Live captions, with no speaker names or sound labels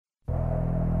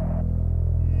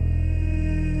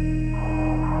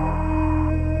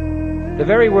The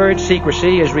very word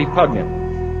secrecy is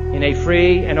repugnant in a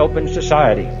free and open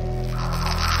society.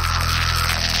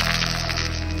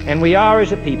 And we are,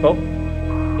 as a people,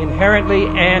 inherently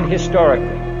and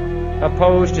historically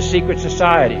opposed to secret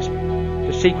societies,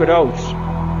 to secret oaths,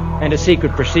 and to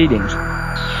secret proceedings.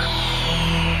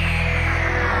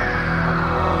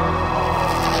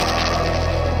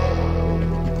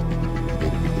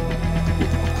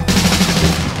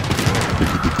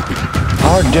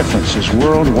 Our differences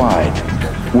worldwide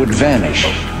would vanish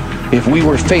if we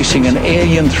were facing an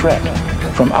alien threat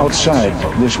from outside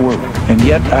this world. And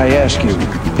yet, I ask you,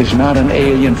 is not an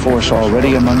alien force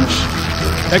already among us?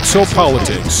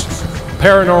 Exopolitics,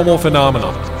 paranormal phenomena,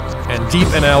 and deep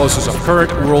analysis of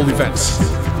current world events.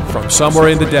 From somewhere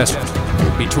in the desert,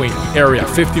 between Area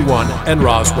 51 and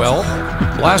Roswell,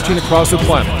 blasting across the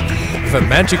planet, the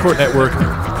Manticore Network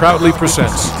proudly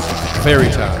presents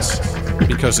Veritas,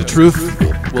 because the truth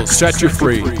will set you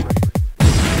free.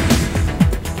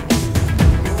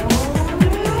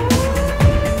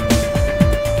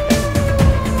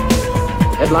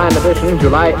 Headline edition,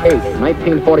 July 8,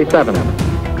 1947.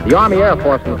 The Army Air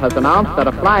Forces has announced that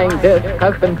a flying disc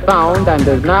has been found and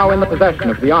is now in the possession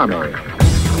of the Army. It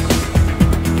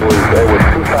was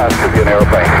too fast to be an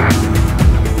airplane.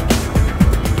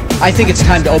 I think it's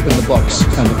time to open the books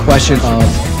on the question of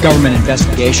government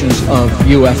investigations of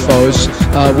UFOs.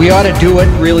 We ought to do it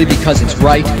really because it's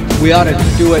right. We ought to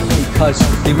do it because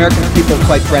the American people,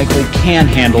 quite frankly, can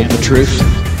handle the truth.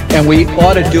 And we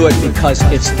ought to do it because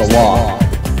it's the law.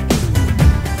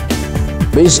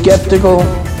 Be skeptical.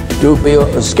 Do be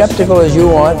as skeptical as you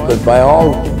want, but by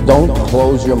all, don't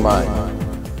close your mind.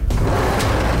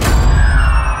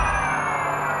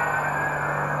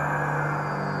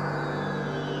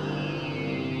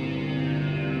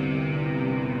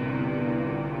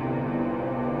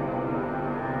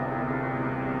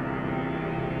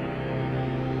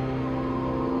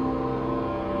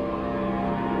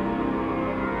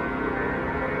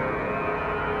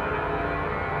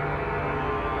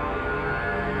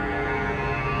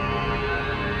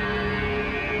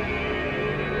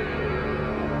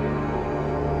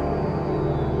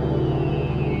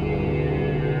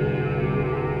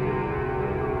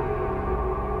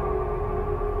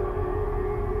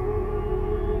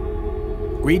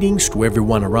 Greetings to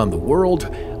everyone around the world,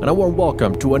 and a warm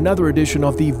welcome to another edition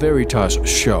of the Veritas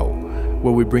Show,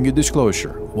 where we bring you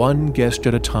disclosure, one guest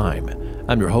at a time.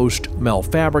 I'm your host, Mel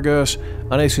Fabregas,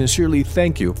 and I sincerely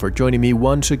thank you for joining me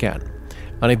once again.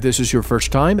 And if this is your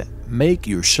first time, make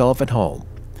yourself at home.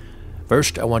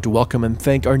 First, I want to welcome and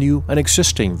thank our new and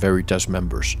existing Veritas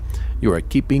members. You are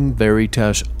keeping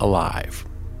Veritas alive.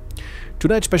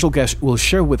 Tonight's special guest will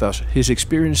share with us his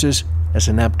experiences as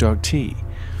an abductee.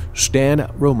 Stan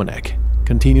Romanek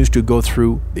continues to go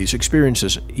through these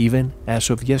experiences even as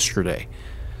of yesterday.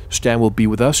 Stan will be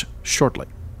with us shortly.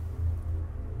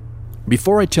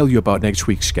 Before I tell you about next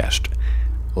week's guest,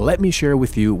 let me share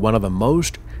with you one of the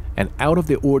most and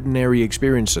out-of-the-ordinary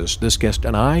experiences this guest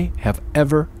and I have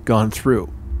ever gone through.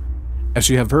 As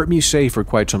you have heard me say for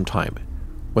quite some time,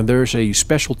 when there's a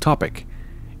special topic,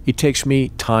 it takes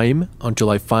me time until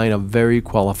I find a very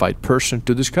qualified person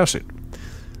to discuss it.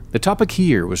 The topic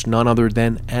here was none other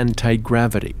than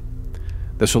anti-gravity,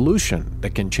 the solution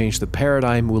that can change the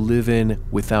paradigm we live in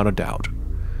without a doubt.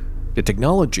 The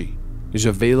technology is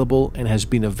available and has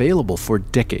been available for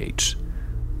decades.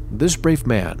 This brave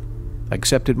man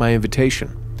accepted my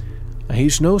invitation, and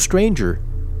he's no stranger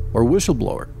or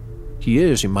whistleblower. He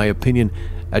is, in my opinion,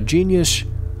 a genius,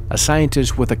 a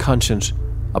scientist with a conscience,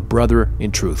 a brother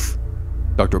in truth.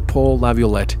 Dr. Paul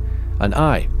Laviolette and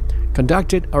I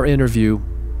conducted our interview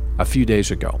a few days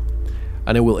ago,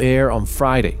 and it will air on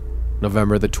Friday,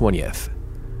 November the 20th.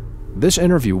 This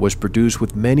interview was produced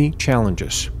with many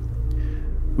challenges.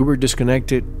 We were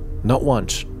disconnected not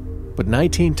once, but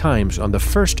 19 times on the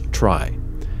first try.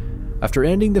 After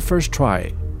ending the first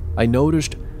try, I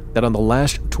noticed that on the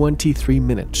last 23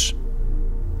 minutes,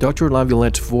 Dr.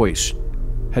 Laviolette's voice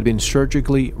had been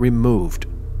surgically removed.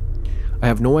 I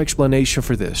have no explanation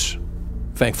for this.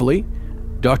 Thankfully,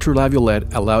 Dr.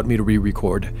 Laviolette allowed me to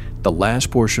re-record the last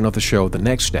portion of the show the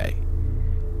next day.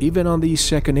 Even on the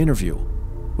second interview,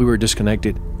 we were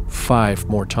disconnected 5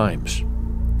 more times.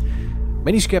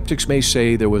 Many skeptics may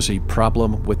say there was a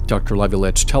problem with Dr.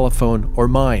 Laviolette's telephone or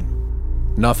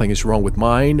mine. Nothing is wrong with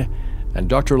mine, and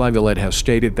Dr. Laviolette has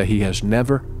stated that he has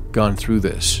never gone through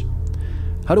this.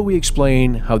 How do we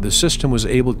explain how the system was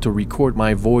able to record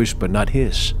my voice but not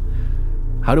his?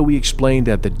 How do we explain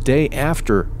that the day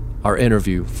after our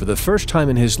interview, for the first time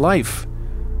in his life,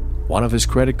 one of his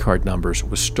credit card numbers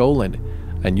was stolen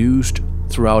and used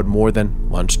throughout more than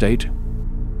one state?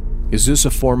 Is this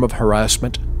a form of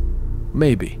harassment?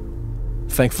 Maybe.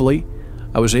 Thankfully,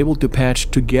 I was able to patch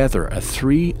together a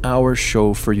 3-hour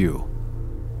show for you.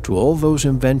 To all those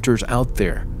inventors out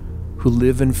there who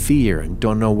live in fear and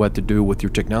don't know what to do with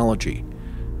your technology,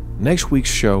 next week's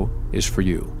show is for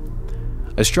you.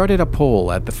 I started a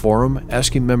poll at the forum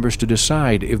asking members to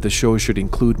decide if the show should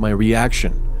include my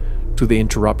reaction to the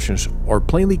interruptions or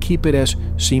plainly keep it as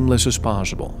seamless as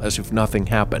possible, as if nothing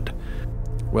happened.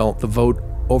 Well, the vote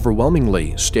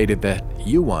overwhelmingly stated that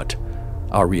you want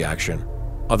our reaction.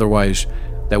 Otherwise,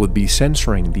 that would be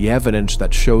censoring the evidence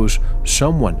that shows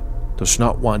someone does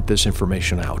not want this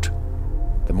information out.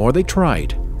 The more they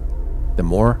tried, the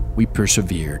more we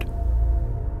persevered.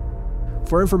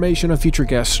 For information on future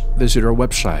guests, visit our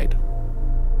website.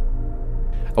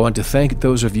 I want to thank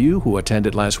those of you who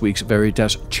attended last week's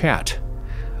Veritas chat.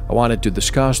 I wanted to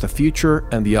discuss the future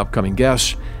and the upcoming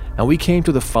guests, and we came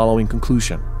to the following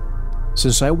conclusion.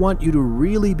 Since I want you to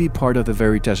really be part of the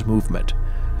Veritas movement,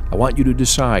 I want you to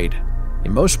decide,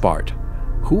 in most part,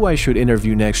 who I should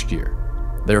interview next year.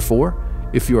 Therefore,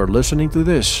 if you are listening to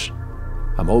this,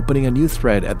 I'm opening a new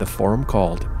thread at the forum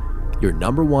called Your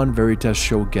Number One Veritas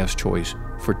Show Guest Choice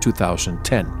for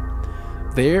 2010.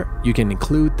 There, you can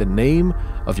include the name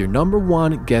of your number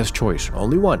one guest choice,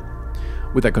 only one,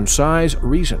 with a concise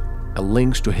reason and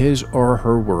links to his or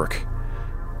her work.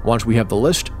 Once we have the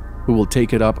list, we will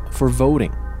take it up for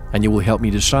voting, and you will help me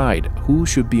decide who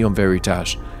should be on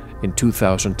Veritas in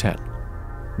 2010.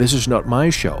 This is not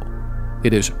my show.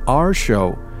 It is our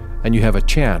show, and you have a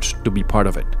chance to be part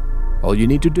of it. All you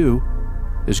need to do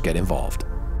is get involved.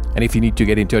 And if you need to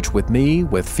get in touch with me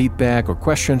with feedback or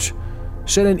questions,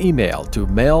 send an email to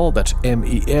mail, that's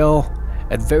MEL,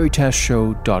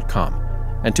 @veritasshow.com.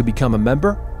 And to become a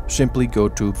member, simply go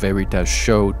to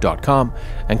veritasshow.com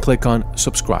and click on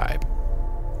subscribe.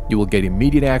 You will get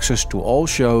immediate access to all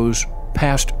shows,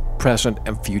 past, present,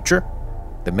 and future,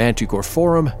 the Manticore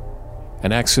Forum,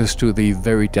 and access to the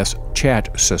Veritas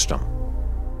chat system.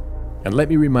 And let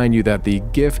me remind you that the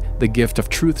Gift of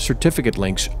Truth certificate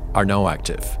links are now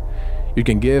active. You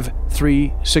can give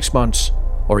 3, 6 months,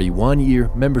 or a 1-year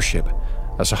membership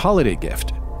as a holiday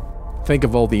gift. Think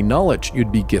of all the knowledge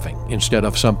you'd be giving instead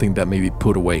of something that may be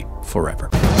put away forever.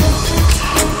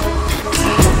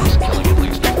 Killing at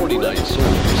least 49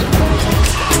 soldiers.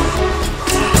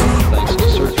 Thanks to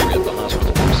surgery at the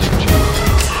hospital for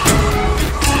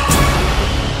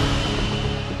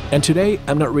And today,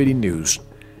 I'm not reading news.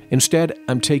 Instead,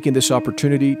 I'm taking this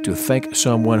opportunity to thank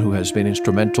someone who has been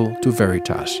instrumental to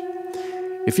Veritas.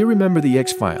 If you remember the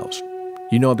X-Files,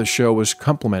 you know the show was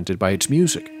complemented by its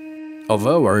music.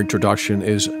 Although our introduction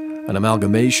is an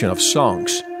amalgamation of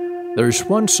songs, there is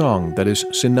one song that is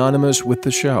synonymous with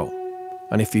the show.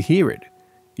 And if you hear it,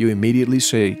 you immediately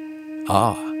say,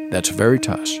 "Ah, that's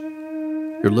Veritas."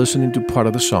 You're listening to part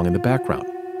of the song in the background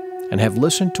and have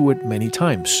listened to it many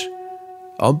times.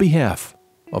 On behalf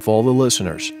of all the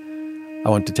listeners, I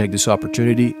want to take this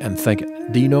opportunity and thank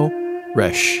Dino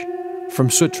Resch from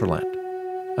Switzerland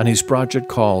and his project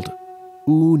called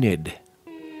Unid.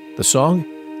 The song,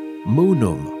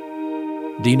 Munum.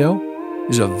 Dino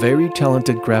is a very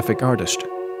talented graphic artist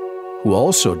who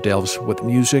also delves with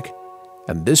music,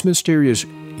 and this mysterious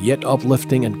yet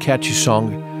uplifting and catchy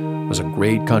song was a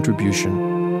great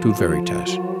contribution to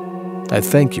Veritas. I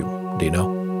thank you,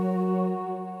 Dino.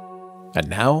 And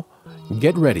now,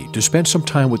 get ready to spend some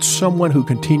time with someone who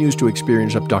continues to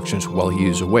experience abductions while he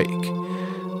is awake.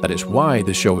 That is why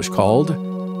the show is called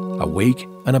Awake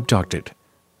and Abducted,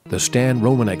 the Stan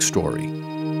Romanek story.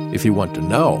 If you want to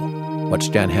know what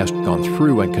Stan has gone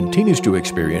through and continues to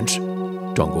experience,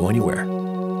 don't go anywhere.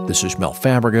 This is Mel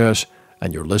Fabregas,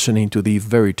 and you're listening to The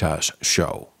Veritas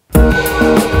Show.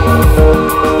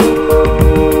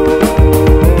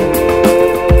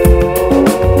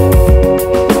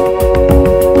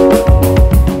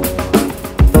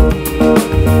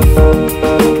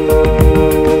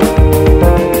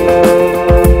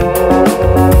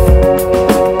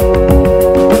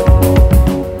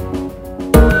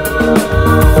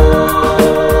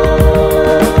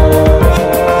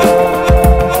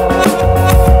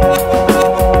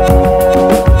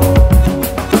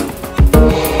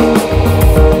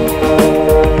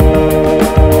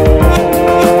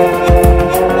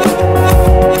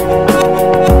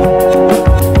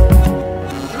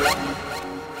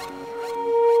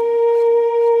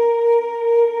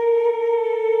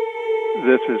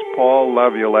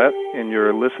 And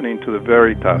you're listening to The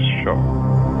Veritas Show.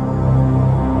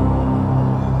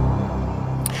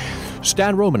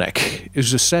 Stan Romanek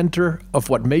is the center of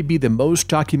what may be the most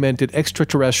documented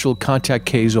extraterrestrial contact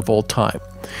case of all time.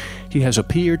 He has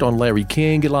appeared on Larry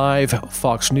King Live,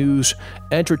 Fox News,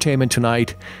 Entertainment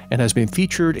Tonight, and has been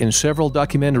featured in several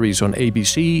documentaries on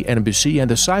ABC, NBC, and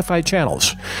the Sci-Fi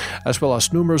channels, as well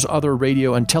as numerous other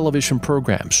radio and television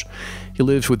programs. He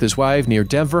lives with his wife near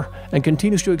Denver and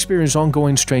continues to experience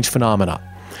ongoing strange phenomena.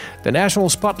 The national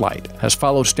spotlight has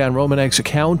followed Stan Romanek's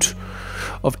account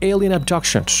of alien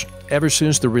abductions ever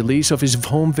since the release of his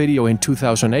home video in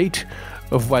 2008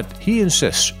 of what he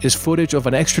insists is footage of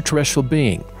an extraterrestrial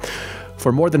being.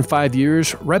 For more than 5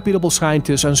 years, reputable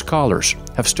scientists and scholars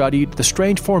have studied the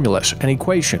strange formulas and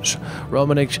equations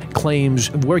Romanek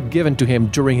claims were given to him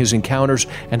during his encounters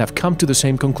and have come to the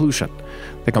same conclusion.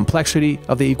 The complexity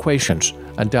of the equations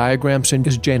and diagrams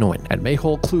is genuine and may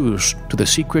hold clues to the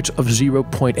secrets of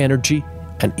zero-point energy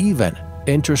and even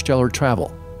interstellar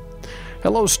travel.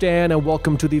 Hello, Stan, and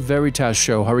welcome to the Veritas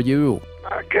Show. How are you?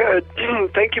 Good.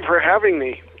 Thank you for having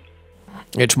me.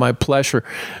 It's my pleasure.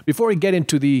 Before we get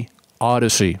into the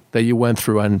odyssey that you went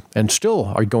through and still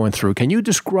are going through, can you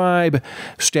describe,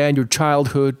 Stan, your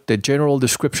childhood, the general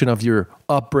description of your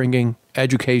upbringing,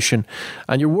 education,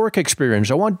 and your work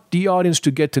experience? I want the audience to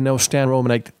get to know Stan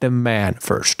Romanek, the man,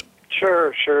 first.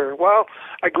 Sure. Well,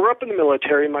 I grew up in the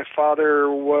military. My father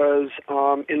was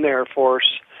in the Air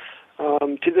Force.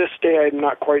 To this day, I'm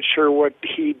not quite sure what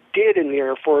he did in the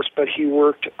Air Force, but he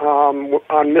worked on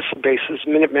missile bases,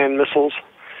 Minuteman missiles,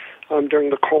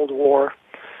 during the Cold War.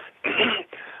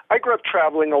 I grew up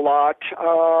traveling a lot,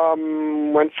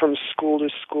 went from school to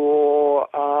school.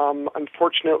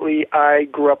 Unfortunately, I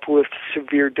grew up with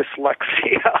severe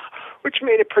dyslexia, which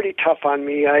made it pretty tough on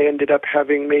me. I ended up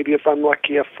having, maybe if I'm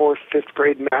lucky, a 4th, 5th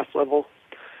grade math level.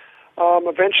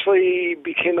 Eventually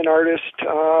became an artist,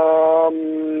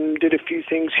 did a few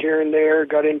things here and there,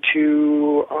 got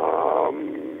into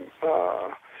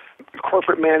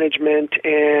corporate management,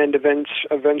 and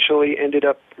eventually ended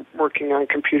up working on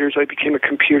computers. I became a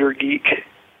computer geek.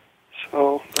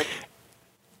 So.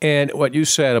 And what you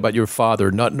said about your father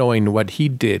not knowing what he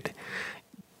did,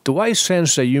 do I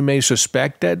sense that you may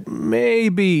suspect that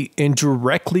maybe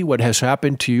indirectly what has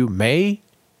happened to you may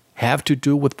have to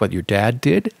do with what your dad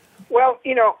did? Well,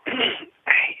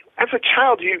 as a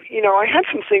child, I had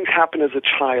some things happen as a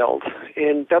child,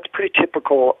 and that's pretty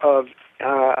typical of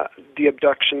the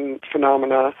abduction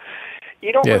phenomena.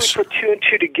 You don't really put two and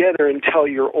two together until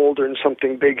you're older and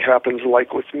something big happens,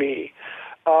 like with me.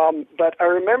 But I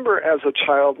remember as a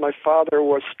child, my father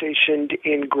was stationed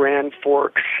in Grand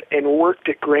Forks and worked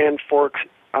at Grand Forks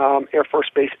Air Force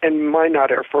Base and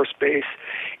Minot Air Force Base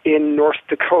in North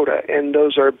Dakota, and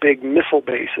those are big missile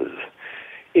bases.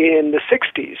 In the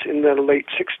 60s, in the late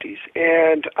 60s.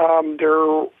 And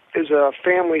there is a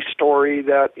family story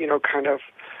that, kind of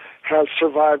has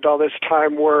survived all this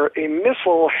time where a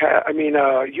UFO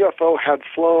had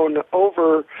flown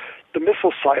over the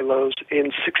missile silos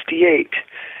in 68.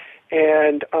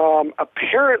 And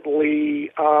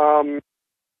apparently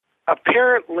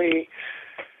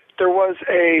there was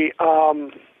they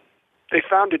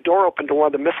found a door open to one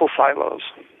of the missile silos.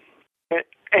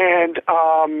 And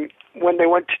when they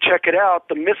went to check it out,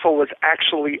 the missile was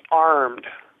actually armed.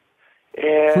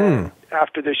 And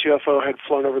after this UFO had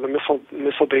flown over the missile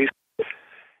base,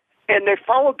 and they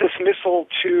followed this UFO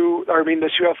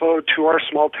to our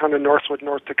small town in Northwood,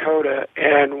 North Dakota,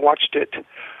 and watched it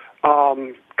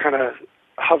kind of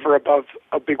hover above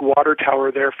a big water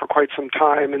tower there for quite some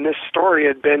time. And this story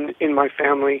had been in my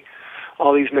family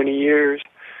all these many years.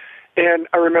 And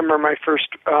I remember my first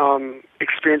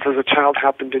experience as a child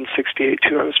happened in 68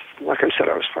 too. I was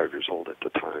 5 years old at the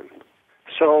time.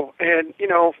 So, and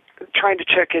trying to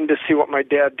check in to see what my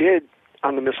dad did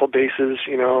on the missile bases,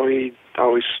 he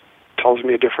always tells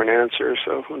me a different answer.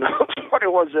 So who knows what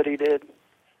it was that he did.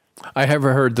 I have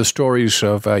heard the stories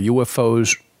of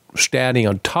UFOs standing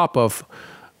on top of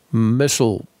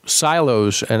missile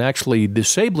silos and actually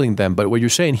disabling them. But what you're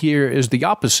saying here is the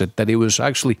opposite, that it was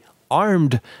actually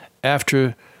armed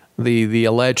after the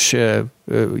alleged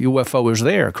UFO was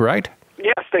there, correct?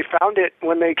 Yes, they found it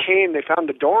when they came. They found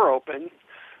the door open,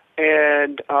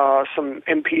 and some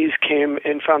MPs came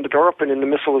and found the door open, and the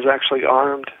missile was actually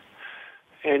armed.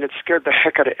 And it scared the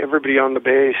heck out of everybody on the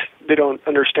base. They don't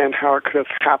understand how it could have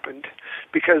happened,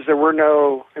 because there were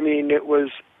it was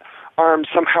armed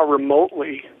somehow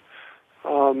remotely,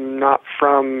 not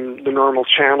from the normal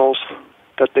channels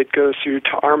that they'd go through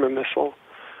to arm a missile.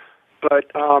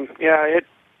 But, it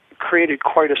created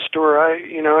quite a stir,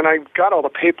 and I got all the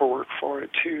paperwork for it,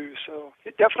 too. So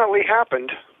it definitely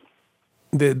happened.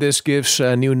 This gives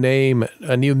a new name,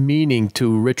 a new meaning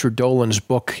to Richard Dolan's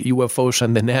book, UFOs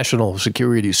and the National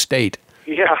Security State.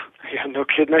 Yeah, no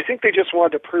kidding. I think they just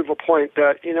wanted to prove a point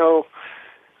that,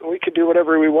 we could do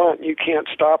whatever we want. You can't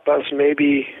stop us.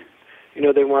 Maybe,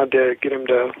 they wanted to get him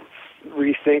to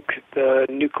rethink the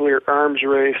nuclear arms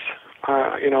race.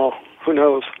 Who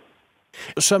knows?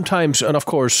 Sometimes, and of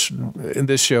course, in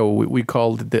this show, we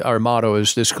called our motto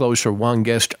is disclosure one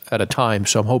guest at a time.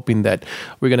 So I'm hoping that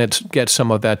we're going to get some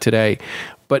of that today.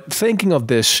 But thinking of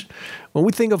this, when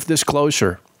we think of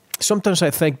disclosure, sometimes I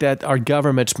think that our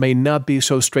governments may not be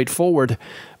so straightforward,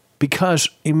 because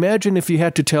imagine if you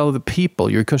had to tell the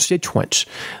people, your constituents,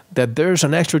 that there's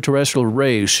an extraterrestrial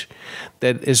race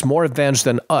that is more advanced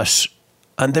than us,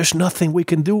 and there's nothing we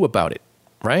can do about it,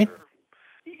 right?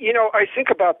 I think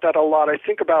about that a lot. I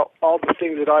think about all the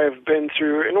things that I have been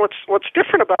through. And what's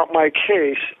different about my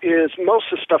case is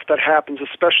most of the stuff that happens,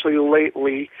 especially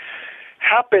lately,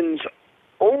 happens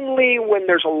only when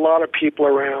there's a lot of people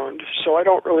around. So I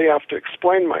don't really have to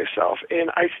explain myself. And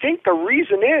I think the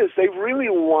reason is they really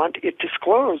want it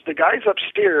disclosed. The guys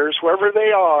upstairs, whoever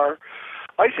they are,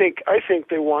 I think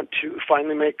they want to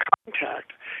finally make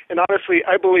contact. And honestly,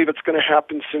 I believe it's going to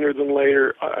happen sooner than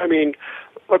later. I mean,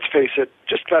 let's face it,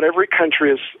 just about every country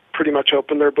has pretty much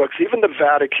opened their books. Even the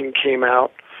Vatican came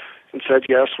out and said,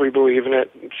 yes, we believe in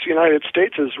it. The United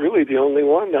States is really the only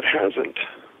one that hasn't.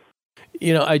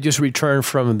 I just returned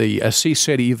from the Sea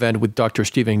City event with Dr.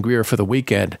 Stephen Greer for the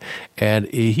weekend, and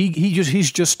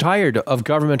he's just tired of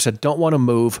governments that don't want to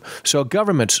move. So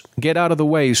governments, get out of the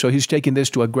way. So he's taking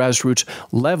this to a grassroots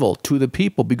level, to the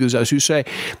people, because as you say,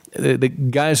 the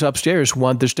guys upstairs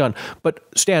want this done. But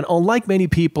Stan, unlike many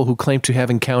people who claim to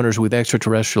have encounters with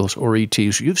extraterrestrials or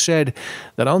ETs, you've said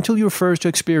that until your first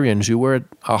experience, you were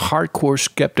a hardcore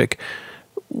skeptic.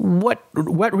 What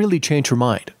really changed your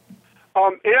mind?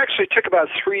 It actually took about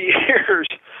 3 years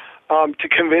to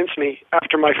convince me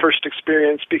after my first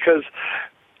experience, because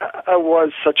I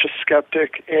was such a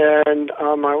skeptic and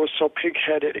I was so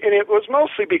pig-headed. And it was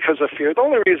mostly because of fear. The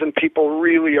only reason people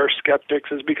really are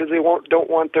skeptics is because they don't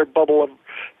want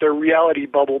their reality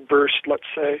bubble burst, let's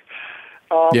say.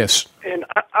 Yes. And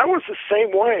I was the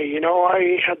same way.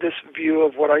 I had this view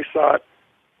of what I thought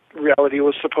reality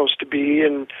was supposed to be,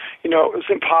 and it was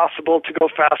impossible to go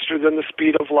faster than the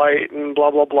speed of light and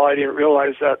blah blah blah. I didn't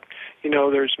realize that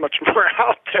there's much more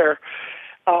out there,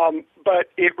 but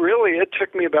it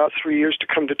took me about 3 years to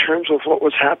come to terms with what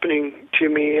was happening to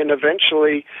me, and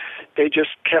eventually they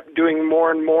just kept doing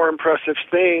more and more impressive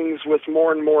things with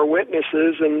more and more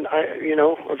witnesses, and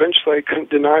eventually I couldn't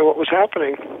deny what was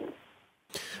happening.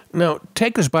 Now,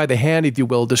 take us by the hand, if you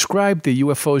will. Describe the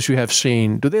UFOs you have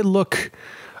seen. Do they look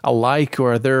alike,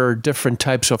 or are there different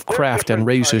types of craft and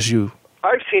races?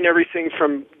 I've seen everything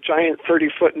from giant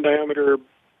 30-foot in diameter,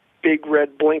 big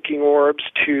red blinking orbs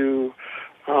to,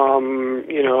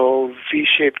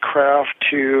 V-shaped craft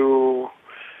to,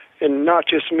 and not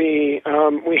just me.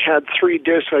 We had 3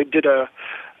 discs.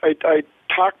 I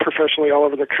talked professionally all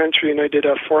over the country, and I did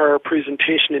a 4-hour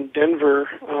presentation in Denver,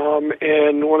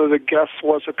 and one of the guests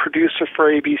was a producer for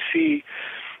ABC,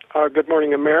 Good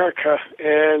Morning America,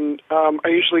 and I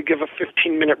usually give a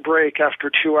 15-minute break after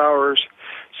 2 hours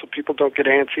so people don't get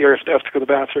antsy or if they have to go to the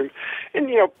bathroom. And,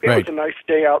 it was a nice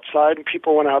day outside, and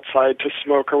people went outside to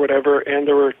smoke or whatever, and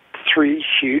there were 3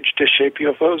 huge dish-shaped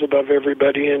UFOs above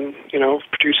everybody, and,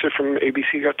 producer from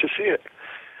ABC got to see it.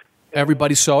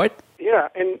 Everybody saw it? Yeah,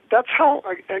 and that's how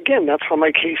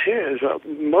my case is.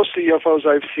 Most of the UFOs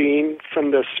I've seen, from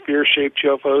the sphere-shaped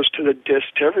UFOs to the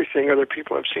disc to everything, other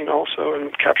people have seen also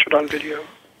and captured on video.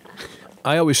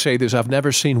 I always say this, I've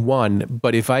never seen one,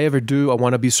 but if I ever do, I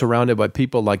want to be surrounded by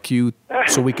people like you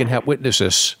so we can have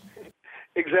witnesses.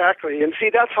 Exactly. And see,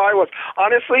 that's how I was.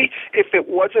 Honestly, if it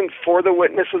wasn't for the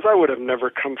witnesses, I would have never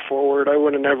come forward. I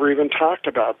would have never even talked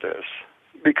about this.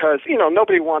 Because,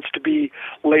 nobody wants to be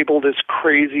labeled as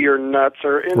crazy or nuts.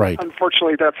 Right.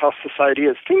 Unfortunately, that's how society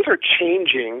is. Things are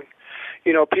changing.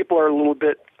 People are a little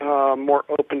bit more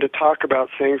open to talk about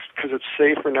things because it's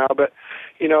safer now. But,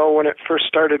 when it first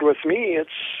started with me, it's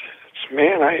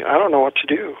man, I don't know what to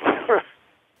do.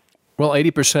 Well,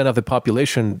 80% of the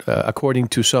population, according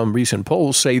to some recent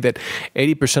polls, say that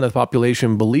 80% of the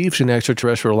population believes in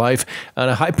extraterrestrial life, and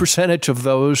a high percentage of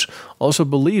those also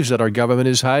believes that our government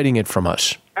is hiding it from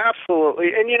us.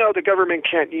 Absolutely. And, the government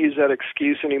can't use that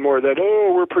excuse anymore that,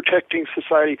 we're protecting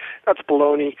society. That's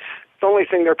baloney. The only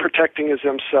thing they're protecting is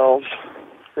themselves,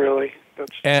 really.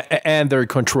 And their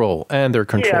control. Yeah,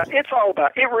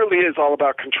 it really is all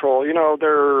about control.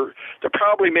 They're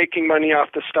probably making money off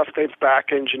the stuff they've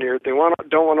back engineered. They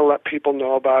don't want to let people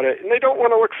know about it, and they don't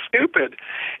want to look stupid.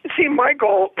 And see, my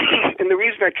goal, and the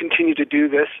reason I continue to do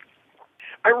this,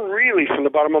 I really, from the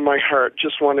bottom of my heart,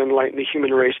 just want to enlighten the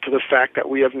human race to the fact that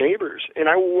we have neighbors. And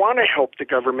I want to help the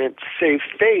government save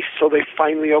face so they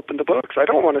finally open the books. I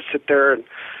don't want to sit there and,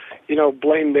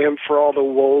 blame them for all the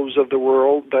woes of the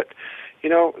world. But,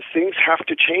 things have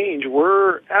to change.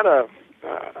 We're at a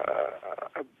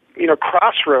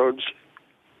crossroads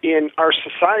in our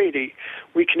society.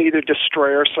 We can either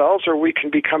destroy ourselves or we can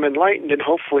become enlightened, and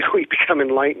hopefully we become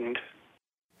enlightened.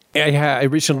 I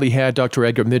recently had Dr.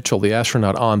 Edgar Mitchell, the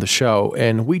astronaut, on the show,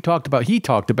 and he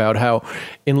talked about how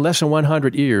in less than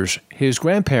 100 years, his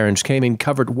grandparents came in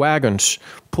covered wagons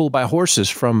pulled by horses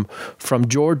from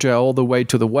Georgia all the way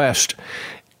to the west,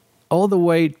 all the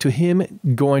way to him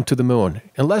going to the moon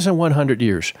in less than 100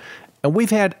 years. And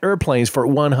we've had airplanes for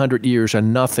 100 years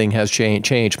and nothing has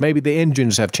changed. Maybe the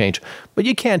engines have changed. But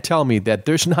you can't tell me that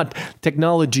there's not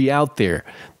technology out there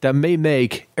that may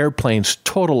make airplanes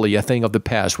totally a thing of the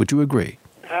past. Would you agree?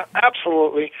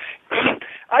 Absolutely.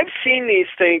 I've seen these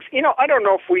things. I don't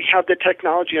know if we have the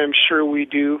technology. I'm sure we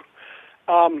do.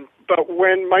 But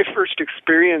when my first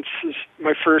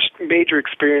major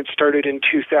experience started in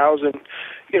 2000,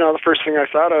 the first thing I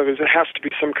thought of is it has to be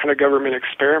some kind of government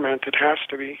experiment. It has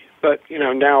to be. But,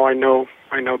 now I know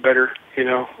better,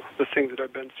 the things that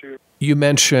I've been through. You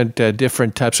mentioned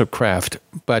different types of craft,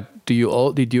 but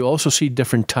did you also see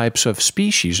different types of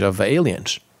species of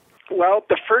aliens? Well,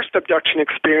 the first abduction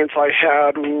experience I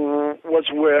had was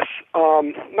with,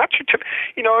 not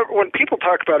your when people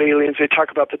talk about aliens, they talk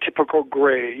about the typical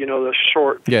gray, the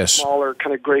short, smaller,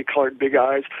 kind of gray-colored big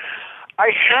eyes.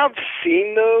 I have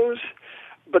seen those,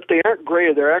 but they aren't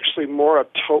gray. They're actually more a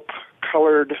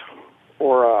taupe-colored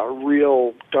or a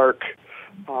real dark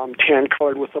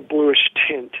tan-colored with a bluish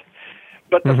tint.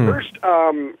 But the first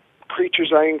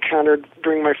creatures I encountered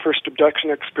during my first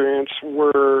abduction experience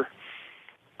were,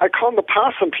 I call them the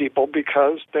possum people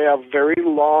because they have very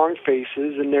long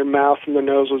faces, and their mouth and the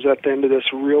nose was at the end of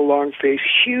this real long face,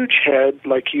 huge head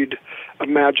like you'd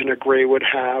imagine a gray would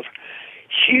have,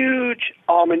 huge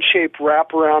almond-shaped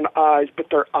wraparound eyes, but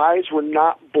their eyes were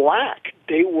not black.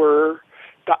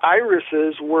 The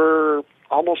irises were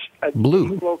almost a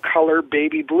blue color,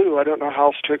 baby blue. I don't know how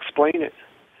else to explain it.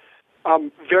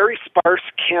 Very sparse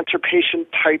cancer patient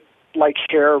type like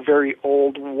hair, very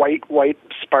old, white,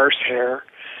 sparse hair.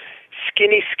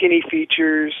 Skinny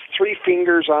features, 3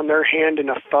 fingers on their hand and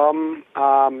a thumb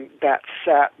that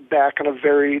sat back on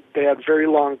they had very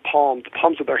long palms. The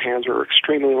palms of their hands were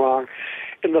extremely long.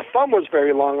 And the thumb was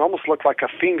very long, almost looked like a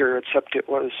finger, except it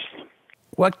was.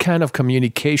 What kind of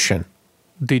communication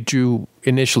did you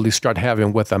initially start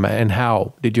having with them, and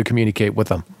how did you communicate with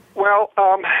them? Well,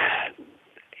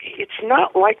 it's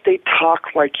not like they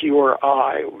talk like you or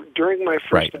I. During my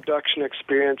first abduction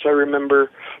experience, I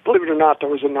remember, believe it or not, there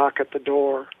was a knock at the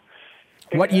door.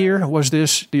 What year was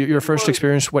this, your first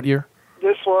experience? What year?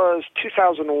 This was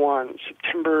 2001,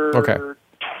 September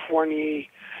 20.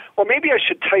 Well, maybe I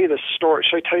should tell you the story.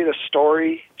 Should I tell you the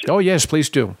story? Oh, yes, please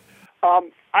do.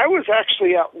 I was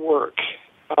actually at work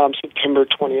September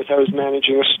 20th. I was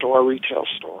managing a retail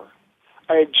store.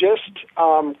 I had just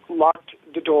locked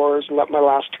the doors and let my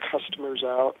last customers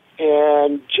out.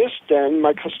 And just then,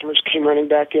 my customers came running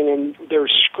back in, and they were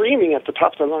screaming at the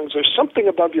top of their lungs, "There's something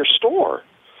above your store."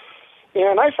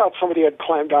 And I thought somebody had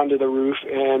climbed onto the roof,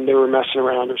 and they were messing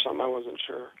around or something. I wasn't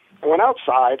sure. I went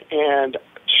outside, and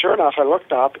sure enough, I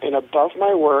looked up, and above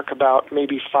my work, about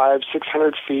maybe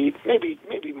 500-600 feet, maybe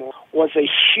more, was a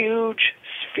huge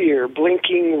sphere,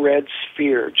 blinking red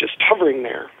sphere, just hovering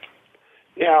there.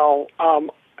 Now,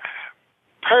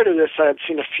 prior to this, I had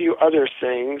seen a few other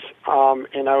things,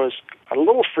 and I was a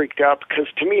little freaked out because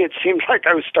to me it seemed like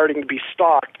I was starting to be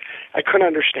stalked. I couldn't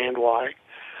understand why.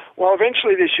 Well,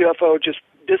 eventually this UFO just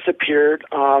disappeared.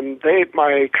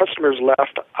 My customers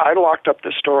left. I locked up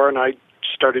the store, and I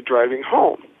started driving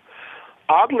home.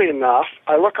 Oddly enough,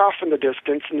 I look off in the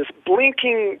distance, and this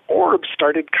blinking orb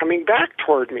started coming back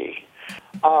toward me.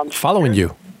 Following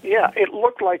you? Yeah, it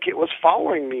looked like it was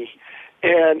following me.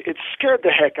 And it scared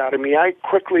the heck out of me. I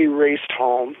quickly raced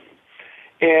home,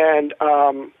 and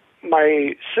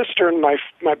my sister and my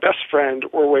best friend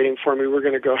were waiting for me. We were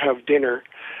going to go have dinner.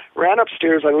 Ran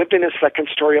upstairs. I lived in a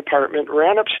second-story apartment.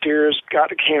 Ran upstairs,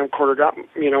 got a camcorder, got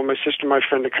my sister and my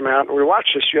friend to come out, and we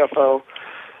watched this UFO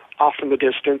off in the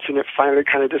distance, and it finally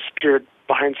kind of disappeared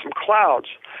behind some clouds.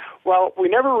 Well, we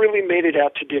never really made it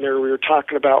out to dinner. We were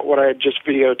talking about what I had just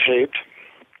videotaped.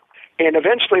 And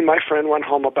eventually my friend went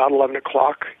home about 11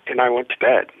 o'clock, and I went to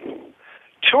bed.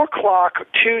 2 o'clock,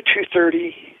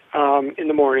 2:30 in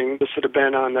the morning, this would have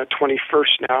been on the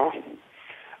 21st now,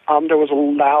 there was a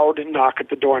loud knock at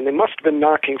the door, and they must have been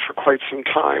knocking for quite some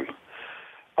time.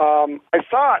 I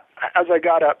thought, as I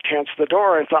got up to answer the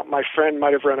door, I thought my friend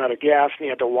might have run out of gas and he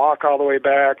had to walk all the way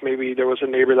back. Maybe there was a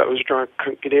neighbor that was drunk,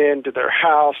 couldn't get into their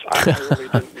house. I really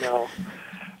didn't know.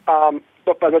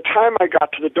 But by the time I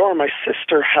got to the door, my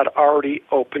sister had already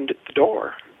opened the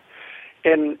door.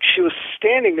 And she was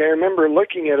standing there. I remember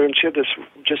looking at her, and she had this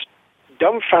just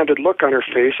dumbfounded look on her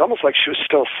face, almost like she was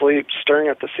still asleep, staring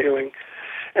at the ceiling.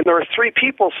 And there were 3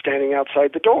 people standing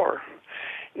outside the door.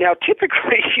 Now,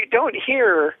 typically, you don't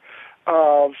hear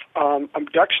of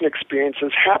abduction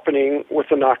experiences happening with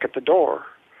a knock at the door.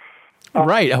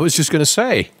 Right, I was just going to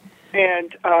say.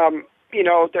 And, and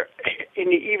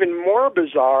even more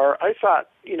bizarre, I thought,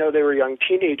 they were young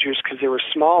teenagers because they were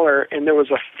smaller, and there was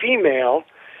a female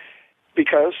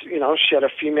because, she had a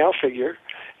female figure,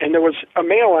 and there was a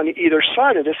male on either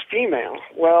side of this female.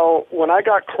 Well, when I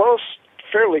got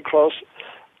fairly close,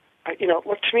 it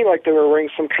looked to me like they were wearing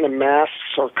some kind of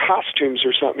masks or costumes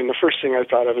or something. The first thing I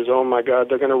thought of is, oh, my God,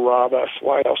 they're going to rob us.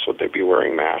 Why else would they be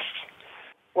wearing masks?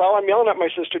 Well, I'm yelling at my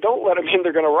sister, don't let them in,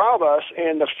 they're going to rob us.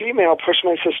 And the female pushed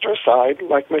my sister aside,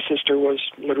 like my sister was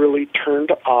literally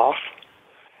turned off,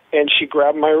 and she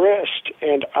grabbed my wrist.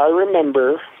 And I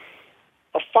remember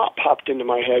a thought popped into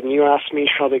my head, and you asked me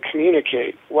how they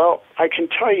communicate. Well, I can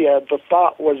tell you the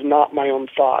thought was not my own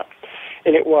thought,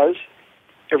 and it was,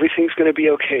 everything's going to be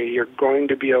okay. You're going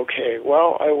to be okay.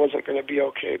 Well, I wasn't going to be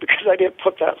okay because I didn't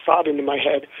put that thought into my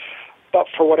head. But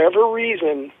for whatever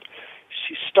reason,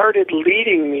 she started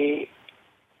leading me,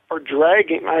 or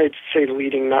dragging, I'd say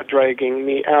leading, not dragging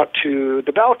me out to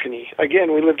the balcony.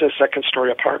 Again, we lived in a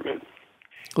second-story apartment.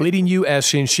 Leading you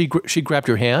as in she grabbed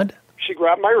your hand? She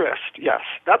grabbed my wrist, yes.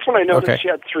 That's when I noticed she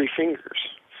had 3 fingers.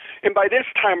 And by this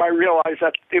time, I realized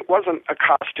that it wasn't a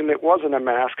costume, it wasn't a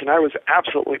mask, and I was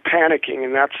absolutely panicking.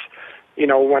 And that's,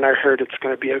 when I heard it's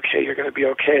going to be okay, you're going to be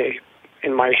okay,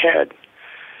 in my head.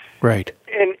 Right.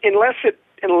 And unless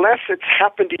it's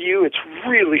happened to you, it's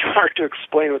really hard to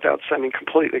explain without sounding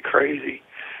completely crazy.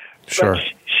 Sure. But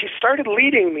she started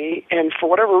leading me, and for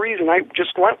whatever reason, I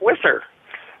just went with her.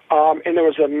 And there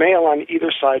was a male on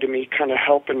either side of me kind of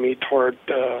helping me toward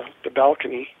the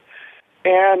balcony.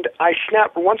 And I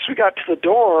snapped, once we got to the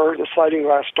door, the sliding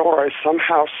glass door, I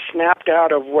somehow snapped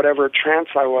out of whatever trance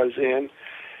I was in,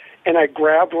 and I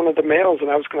grabbed one of the males,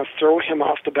 and I was going to throw him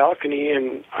off the balcony,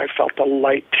 and I felt a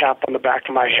light tap on the back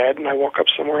of my head, and I woke up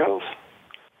somewhere else.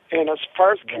 And as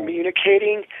far as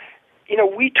communicating,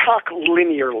 we talk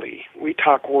linearly. We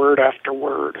talk word after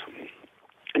word,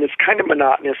 and it's kind of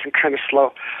monotonous and kind of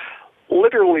slow.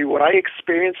 Literally, what I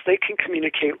experience, they can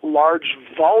communicate large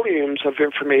volumes of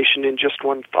information in just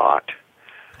one thought.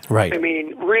 Right. I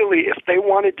mean, really, if they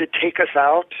wanted to take us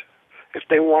out, if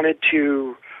they wanted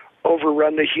to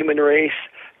overrun the human race,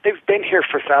 they've been here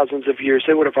for thousands of years.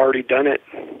 They would have already done it.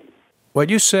 What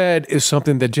you said is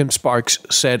something that Jim Sparks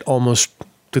said almost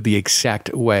to the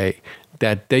exact way,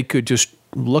 that they could just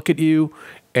look at you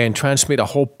and transmit a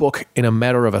whole book in a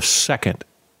matter of a second.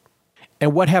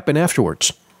 And what happened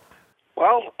afterwards?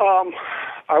 Well,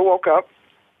 I woke up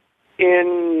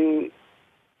in,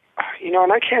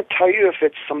 and I can't tell you if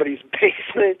it's somebody's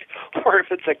basement or if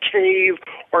it's a cave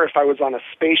or if I was on a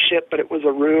spaceship, but it was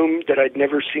a room that I'd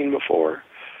never seen before.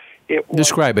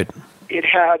 Describe it. It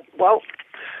had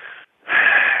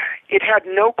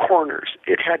no corners.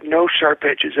 It had no sharp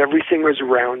edges. Everything was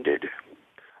rounded.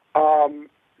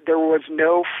 There was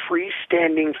no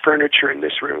freestanding furniture in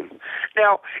this room.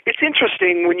 Now, it's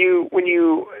interesting when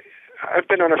you I've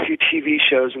been on a few TV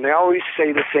shows, and they always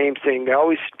say the same thing. They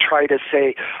always try to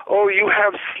say, "Oh, you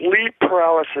have sleep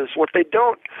paralysis." What they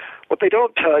don't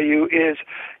tell you is,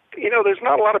 there's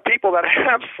not a lot of people that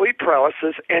have sleep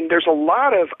paralysis, and there's a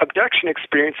lot of abduction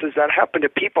experiences that happen to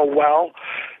people while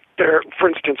they're, for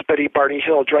instance, Betty Barney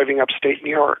Hill driving upstate New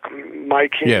York, my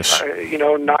case, yes.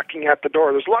 Knocking at the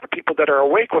door. There's a lot of people that are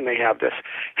awake when they have this.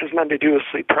 It has nothing to do with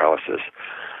sleep paralysis.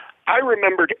 I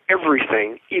remembered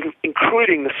everything,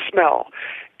 including the smell,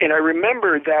 and I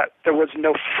remembered that there was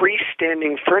no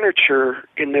freestanding furniture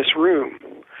in this room.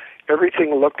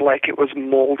 Everything looked like it was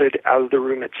molded out of the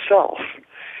room itself.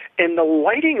 And the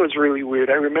lighting was really weird.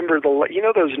 I remember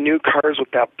those new cars with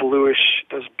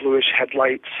those bluish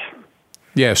headlights?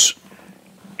 Yes.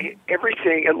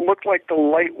 Everything, it looked like the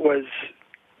light was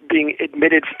being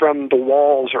emitted from the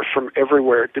walls or from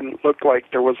everywhere. It didn't look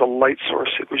like there was a light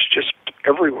source. It was just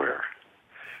everywhere.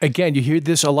 Again, you hear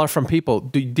this a lot from people.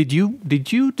 Did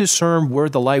you discern where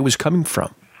the light was coming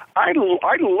from? I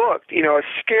looked, as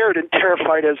scared and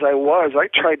terrified as I was. I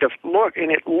tried to look,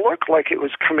 and it looked like it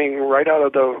was coming right out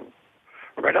of the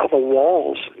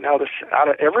walls, out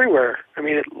of everywhere. I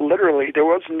mean, it literally, there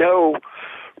was no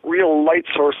real light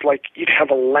source like you'd have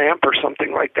a lamp or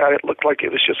something like that. It looked like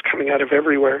it was just coming out of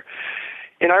everywhere.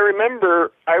 And I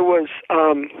remember I was,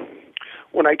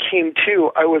 when I came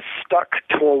to, I was stuck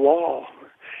to a wall,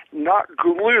 not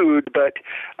glued, but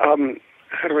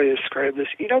how do I describe this?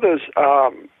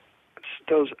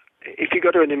 Those. If you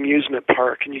go to an amusement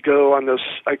park and you go on those,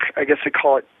 I guess they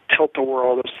call it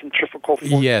tilt-a-whirl, those centrifugal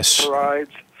force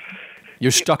rides.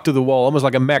 You're stuck to the wall, almost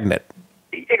like a magnet.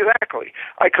 Exactly.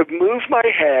 I could move my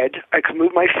head, I could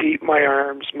move my feet, my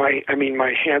arms, my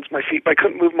hands, my feet, but I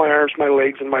couldn't move my arms, my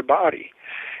legs, and my body.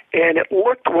 And it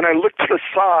looked, when I looked to the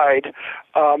side,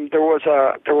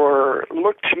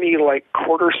 looked to me like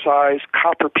quarter-sized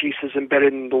copper pieces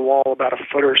embedded in the wall about a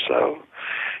foot or so.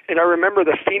 And I remember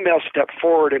the female stepped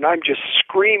forward, and I'm just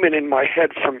screaming in my head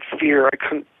from fear. I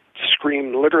couldn't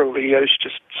scream literally. I was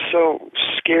just so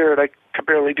scared I could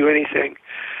barely do anything.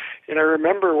 And I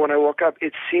remember when I woke up,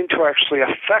 it seemed to actually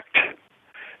affect.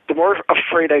 The more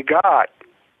afraid I got,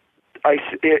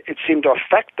 it seemed to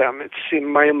affect them.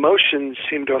 My emotions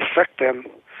seemed to affect them.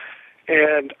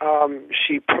 And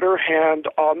she put her hand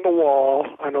on the wall,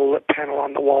 on a lip panel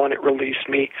on the wall, and it released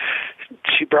me.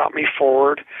 She brought me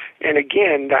forward. And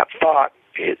again, that thought,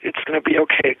 it's going to be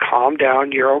okay. Calm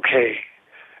down. You're okay.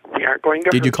 We aren't going to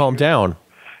Did you calm down?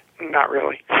 Not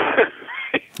really.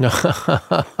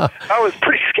 I was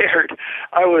pretty scared.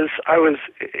 I was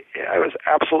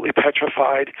absolutely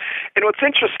petrified. And what's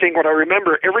interesting, what I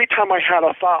remember, every time I had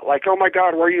a thought like, oh my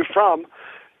God, where are you from?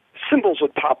 Symbols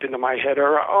would pop into my head,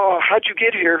 or, oh, how'd you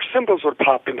get here? Symbols would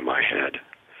pop into my head.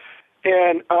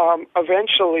 And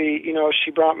eventually,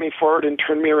 she brought me forward and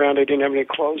turned me around. I didn't have any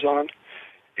clothes on.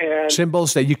 And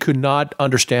symbols that you could not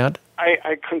understand?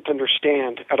 I couldn't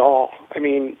understand at all. I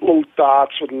mean, little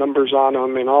dots with numbers on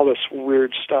them and all this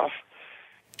weird stuff.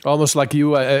 Almost like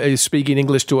you speaking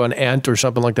English to an ant or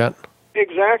something like that?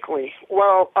 Exactly.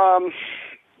 Well,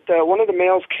 one of the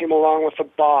males came along with a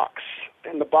box,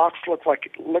 and the box looked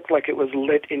like it was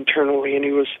lit internally, and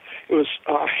it was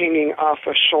hanging off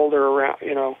a shoulder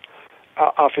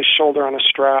off his shoulder on a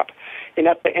strap. And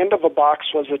at the end of the box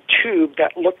was a tube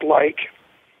that looked like,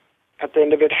 at the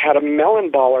end of it had a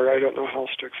melon baller. I don't know how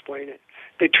else to explain it.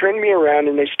 They turned me around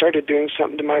and they started doing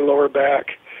something to my lower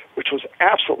back, which was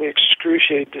absolutely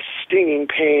excruciating, this stinging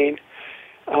pain.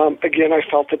 Again, I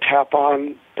felt the tap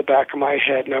on the back of my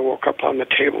head, and I woke up on the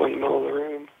table in the middle of the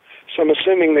room. So I'm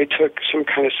assuming they took some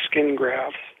kind of skin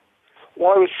graft.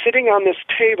 While I was sitting on this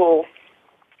table,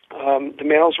 the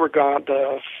males were gone.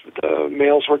 The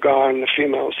males were gone. The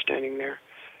female was standing there.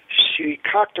 She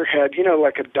cocked her head,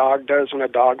 like a dog does when a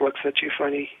dog looks at you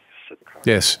funny.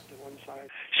 Yes.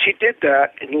 She did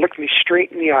that and looked me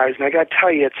straight in the eyes. And I got to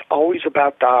tell you, it's always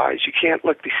about the eyes. You can't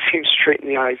look these things straight in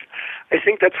the eyes. I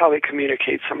think that's how they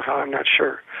communicate somehow. I'm not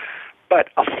sure. But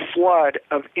a flood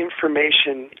of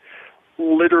information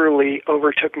literally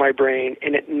overtook my brain,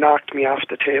 and it knocked me off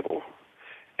the table.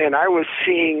 And I was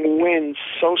seeing wind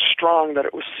so strong that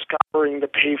it was scouring the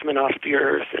pavement off the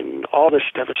earth and all this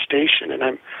devastation. And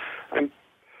I'm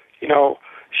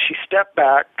she stepped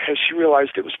back because she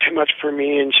realized it was too much for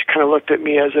me, and she kind of looked at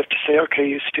me as if to say, okay,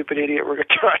 you stupid idiot, we're going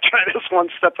to try this one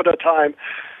step at a time.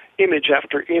 Image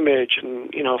after image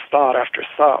and, thought after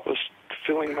thought was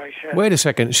filling my head. Wait a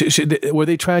second. Were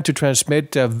they trying to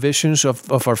transmit visions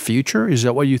of our future? Is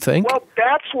that what you think? Well,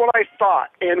 that's what I thought.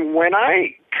 And when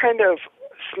I kind of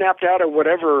snapped out of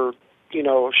whatever,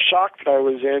 shock that I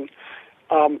was in,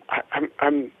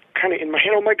 I'm kind of in my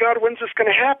head, oh my God, when's this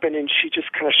going to happen? And she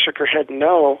just kind of shook her head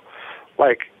no,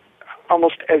 like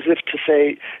almost as if to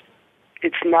say,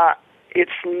 it's not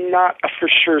a for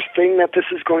sure thing that this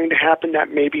is going to happen,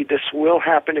 that maybe this will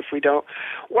happen if we don't.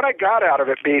 What I got out of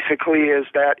it basically is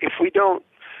that if we don't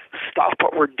stop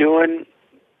what we're doing,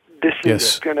 this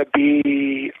is going to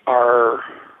be our,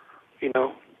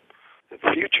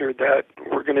 future, that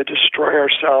we're going to destroy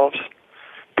ourselves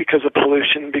because of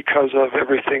pollution, because of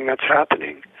everything that's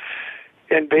happening.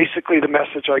 And basically the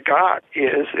message I got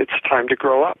is it's time to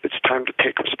grow up. It's time to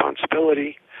take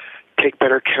responsibility, take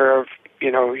better care of,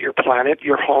 your planet,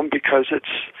 your home, because it's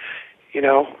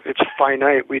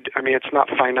finite. It's not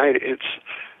finite.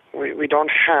 We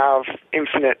don't have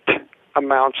infinite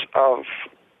amounts of,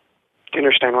 do you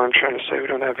understand what I'm trying to say? We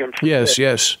don't have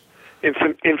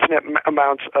infinite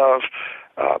amounts of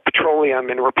petroleum,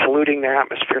 and we're polluting the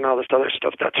atmosphere and all this other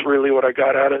stuff. That's really what I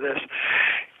got out of this.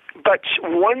 But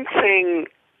one thing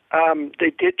they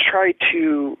did try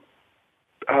to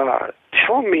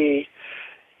tell me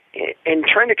and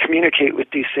trying to communicate with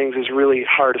these things is really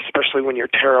hard, especially when you're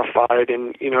terrified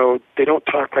and, they don't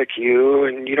talk like you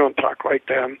and you don't talk like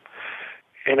them.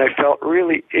 And I felt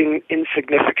really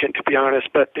insignificant, to be honest,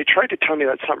 but they tried to tell me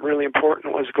that something really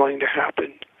important was going to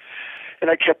happen. And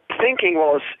I kept thinking,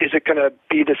 well, is it going to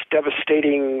be this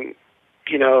devastating,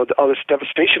 all this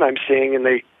devastation I'm seeing? And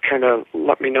they kind of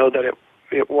let me know that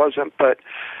it wasn't. But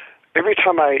every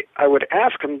time I would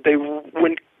ask them, they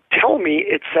wouldn't tell me,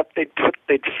 except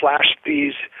they'd flash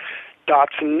these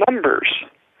dots and numbers.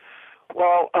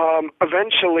 Well,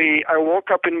 eventually I woke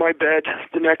up in my bed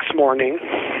the next morning,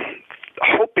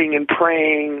 hoping and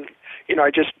praying. I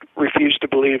just refused to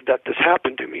believe that this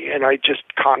happened to me, and I just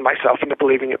conned myself into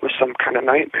believing it was some kind of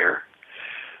nightmare.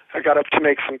 I got up to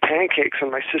make some pancakes, and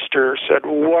my sister said,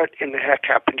 "What in the heck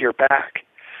happened to your back?"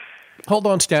 Hold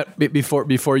on, Stat.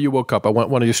 Before you woke up, I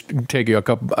want to just take you a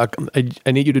couple.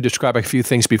 I need you to describe a few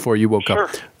things before you woke up.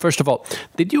 First of all,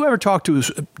 did you ever talk to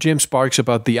Jim Sparks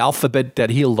about the alphabet that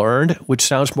he learned, which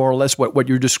sounds more or less what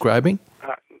you're describing?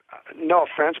 No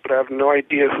offense, but I have no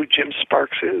idea who Jim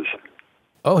Sparks is.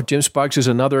 Oh, Jim Sparks is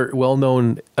another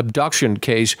well-known abduction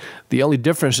case. The only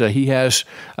difference is that he has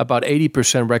about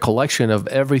 80% recollection of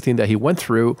everything that he went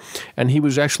through, and he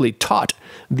was actually taught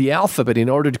the alphabet in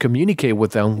order to communicate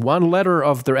with them. One letter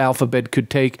of their alphabet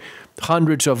could take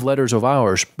hundreds of letters of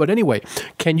ours. But anyway,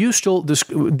 did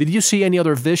you see any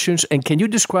other visions, and can you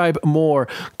describe more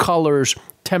colors,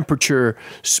 temperature,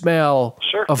 smell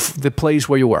of the place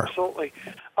where you were? Absolutely.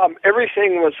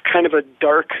 Everything was kind of a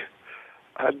dark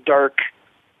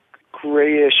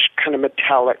grayish, kind of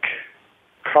metallic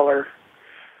color,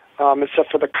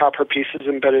 except for the copper pieces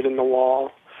embedded in the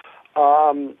wall.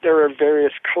 There were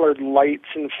various colored lights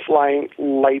and flying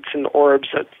lights and orbs,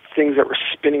 things that were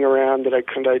spinning around that I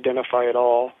couldn't identify at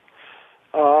all.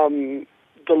 The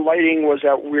lighting was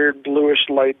that weird bluish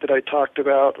light that I talked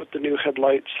about with the new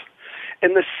headlights.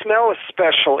 And the smell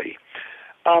especially.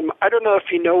 I don't know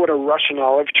if you know what a Russian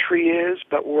olive tree is,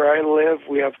 but where I live,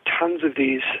 we have tons of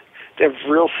these. They have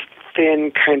real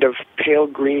thin, kind of pale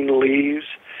green leaves.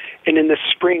 And in the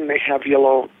spring, they have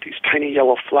these tiny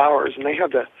yellow flowers. And they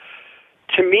have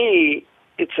to me,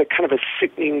 it's a kind of a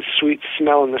sickening, sweet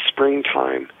smell in the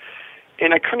springtime.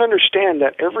 And I couldn't understand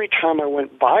that every time I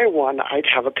went by one, I'd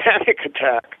have a panic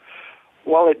attack.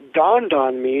 Well, it dawned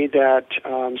on me that,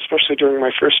 especially during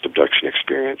my first abduction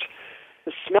experience,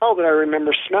 the smell that I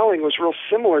remember smelling was real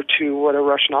similar to what a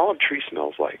Russian olive tree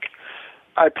smells like.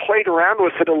 I played around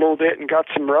with it a little bit and got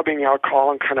some rubbing alcohol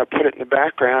and kind of put it in the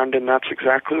background, and that's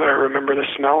exactly what I remember the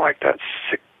smell like, that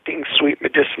sickening, sweet,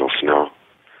 medicinal smell.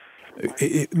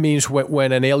 It means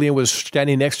when an alien was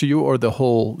standing next to you, or the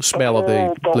whole smell of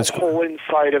the whole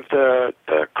inside of the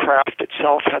craft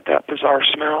itself had that bizarre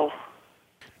smell.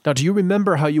 Now, do you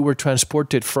remember how you were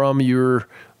transported from your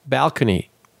balcony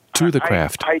to the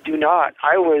craft? I do not.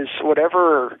 I was,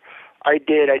 whatever I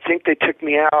did, I think they took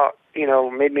me out,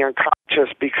 made me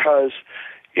unconscious because,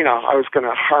 I was going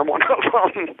to harm one of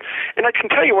them. And I can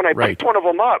tell you, when I picked one of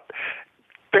them up,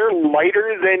 they're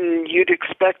lighter than you'd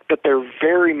expect, but they're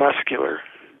very muscular.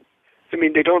 I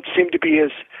mean, they don't seem to be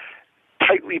as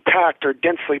tightly packed or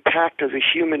densely packed as a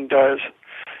human does,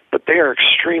 but they are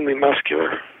extremely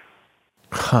muscular.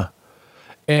 Huh.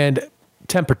 And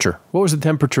temperature. What was the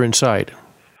temperature inside?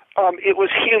 It was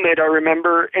humid, I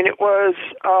remember, and it was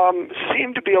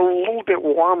seemed to be a little bit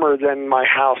warmer than my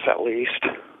house, at least.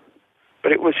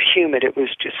 But it was humid. It was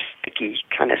just sticky,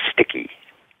 kind of sticky.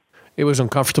 It was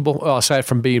uncomfortable? Aside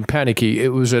from being panicky,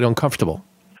 was it uncomfortable?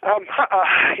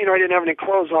 I didn't have any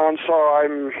clothes on, so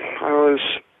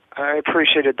I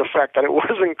appreciated the fact that it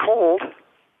wasn't cold.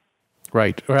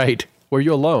 Right. Were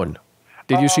you alone?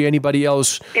 Did you see anybody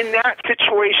else? In that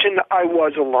situation, I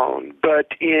was alone. But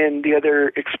in the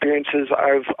other experiences,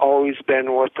 I've always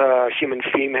been with a human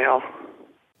female.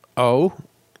 Oh?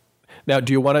 Now,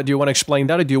 do you want to explain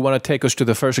that, or do you want to take us to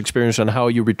the first experience on how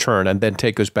you return and then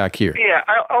take us back here? Yeah,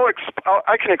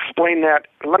 I can explain that.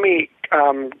 Let me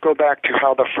go back to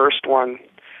how the first one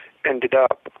ended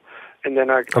up, and then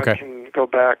I can go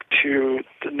back to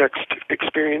the next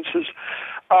experiences.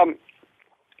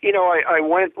 I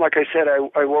went, like I said,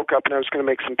 I woke up and I was going to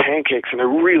make some pancakes, and I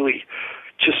really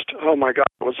just, oh my God,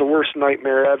 it was the worst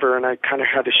nightmare ever, and I kind of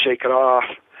had to shake it off.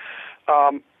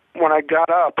 When I got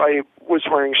up, I was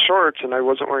wearing shorts, and I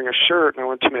wasn't wearing a shirt, and I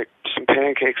went to make some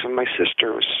pancakes, and my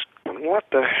sister was going, what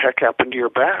the heck happened to your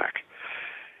back?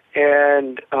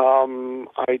 And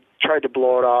I tried to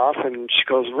blow it off, and she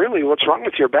goes, really, what's wrong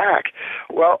with your back?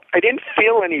 Well, I didn't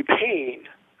feel any pain.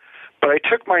 But I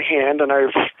took my hand and I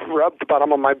rubbed the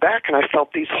bottom of my back, and I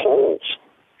felt these holes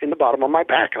in the bottom of my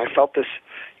back. And I felt this,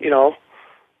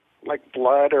 like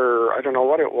blood or I don't know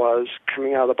what it was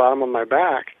coming out of the bottom of my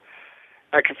back.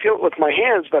 I could feel it with my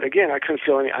hands, but again, I couldn't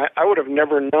feel any. I would have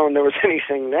never known there was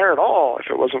anything there at all if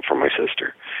it wasn't for my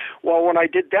sister. Well, when I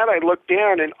did that, I looked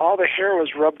down, and all the hair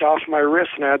was rubbed off my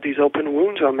wrist, and I had these open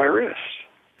wounds on my wrist.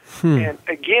 And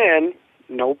again,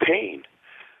 no pain.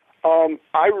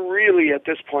 I really, at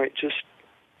this point, just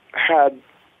had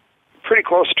pretty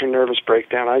close to a nervous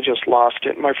breakdown. I just lost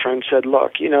it. My friend said,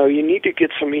 look, you need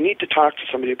to talk to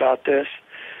somebody about this.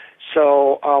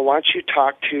 So why don't you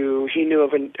talk to, he knew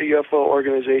of a UFO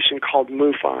organization called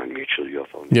MUFON, Mutual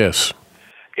UFO. Yes.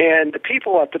 And the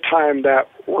people at the time that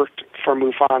worked for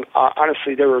MUFON,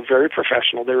 honestly, they were very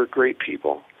professional. They were great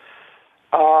people.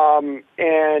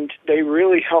 And they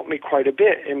really helped me quite a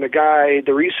bit. And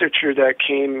the researcher that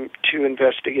came to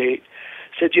investigate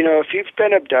said, if you've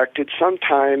been abducted,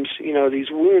 sometimes, these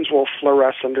wounds will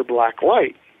fluoresce under black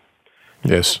light.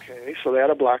 Yes. Okay, so they had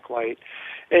a black light.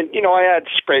 And, I had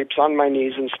scrapes on my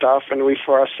knees and stuff, and we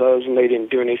fluoresced those, and they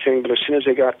didn't do anything. But as soon as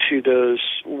they got to those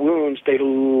wounds, they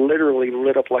literally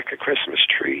lit up like a Christmas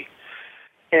tree.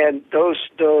 And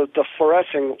the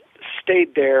fluorescing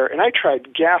stayed there. And I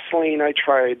tried gasoline, I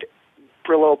tried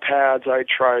Brillo pads, I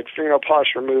tried fingernail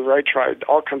polish remover, I tried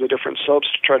all kinds of different soaps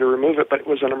to try to remove it, but it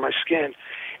was under my skin.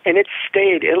 And it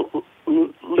stayed,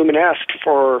 luminesced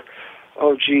for,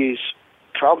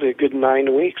 probably a good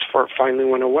 9 weeks before it finally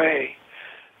went away.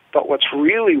 But what's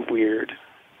really weird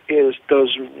is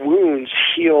those wounds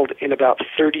healed in about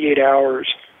 38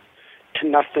 hours to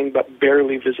nothing but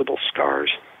barely visible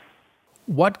scars.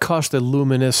 What caused the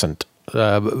luminescent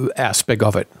aspect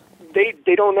of it? They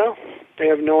don't know. They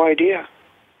have no idea.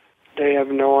 They have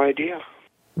no idea.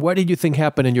 What did you think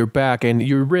happened in your back and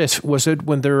your wrist? Was it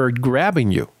when they were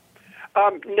grabbing you?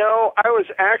 No, I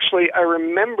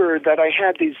remember that I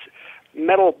had these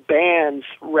metal bands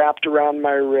wrapped around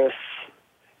my wrists.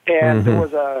 And there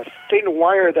was a thin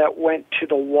wire that went to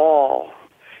the wall,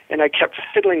 and I kept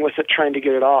fiddling with it trying to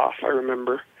get it off, I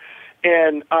remember.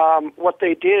 And what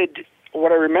I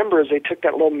remember is they took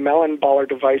that little melon baller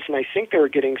device, and I think they were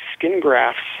getting skin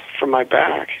grafts from my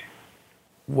back.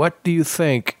 What do you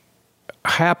think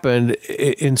happened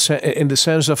in the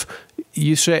sense of,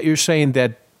 you're saying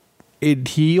that it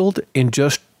healed in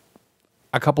just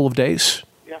a couple of days?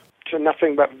 Yeah, to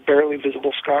nothing but barely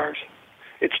visible scars.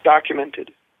 It's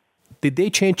documented. Did they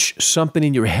change something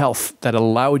in your health that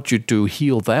allowed you to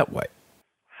heal that way?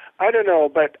 I don't know,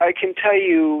 but I can tell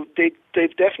you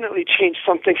they've definitely changed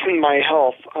something in my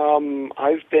health.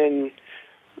 I've been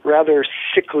rather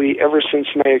sickly ever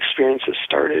since my experiences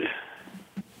started.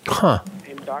 Huh.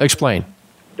 Explain.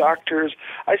 Doctors,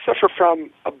 I suffer from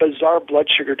a bizarre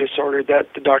blood sugar disorder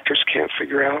that the doctors can't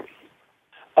figure out.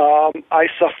 I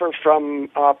suffer from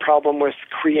a problem with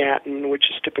creatinine, which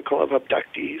is typical of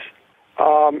abductees.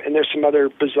 And there's some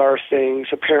other bizarre things.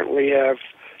 Apparently,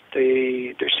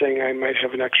 they're saying I might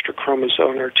have an extra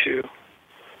chromosome or two,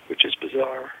 which is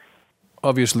bizarre.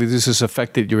 Obviously, this has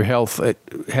affected your health.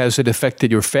 Has it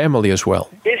affected your family as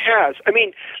well? It has. I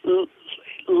mean,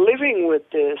 living with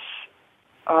this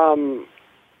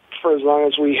for as long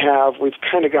as we have, we've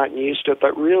kind of gotten used to it.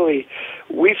 But really,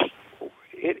 my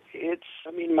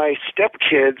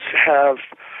stepkids have.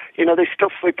 They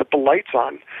still sleep with the lights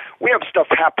on. We have stuff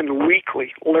happen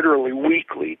weekly, literally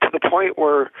weekly, to the point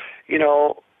where,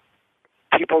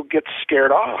 people get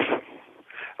scared off.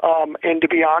 And to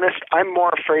be honest, I'm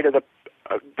more afraid of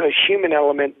the human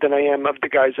element than I am of the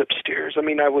guys upstairs. I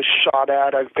mean, I was shot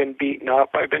at. I've been beaten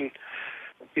up.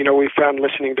 We found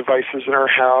listening devices in our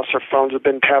house. Our phones have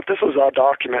been tapped. This is all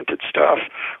documented stuff.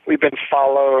 We've been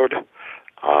followed.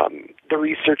 The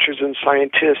researchers and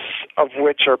scientists, of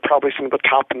which are probably some of the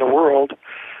top in the world,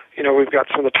 we've got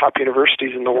some of the top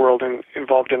universities in the world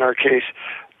involved in our case.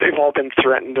 They've all been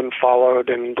threatened and followed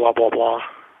and blah, blah, blah.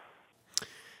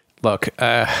 Look,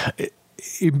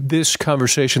 this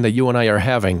conversation that you and I are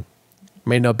having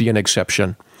may not be an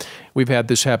exception. We've had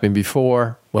this happen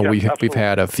before when we've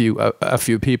had a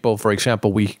few people. For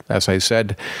example, as I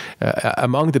said,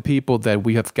 among the people that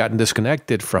we have gotten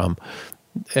disconnected from,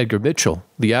 Edgar Mitchell,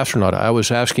 the astronaut, I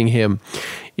was asking him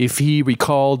if he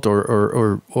recalled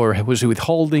or was he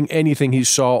withholding anything he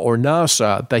saw or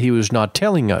NASA that he was not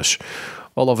telling us.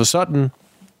 All of a sudden,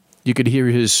 you could hear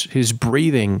his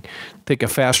breathing take a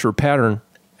faster pattern,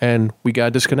 and we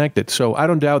got disconnected. So I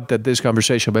don't doubt that this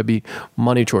conversation might be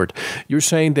monitored. You're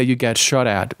saying that you got shot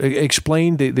at.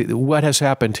 Explain what has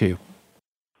happened to you.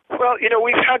 Well,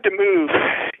 we've had to move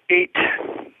 8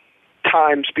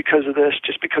 times because of this,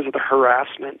 just because of the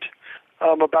harassment.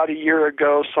 About a year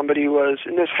ago, somebody was,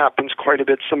 and this happens quite a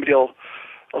bit, somebody will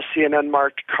I'll see an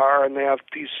unmarked car, and they have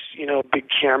these, big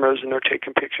cameras, and they're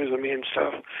taking pictures of me and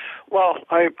stuff. Well,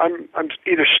 I'm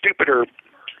either stupid or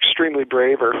extremely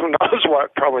brave, or who knows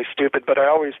what, probably stupid, but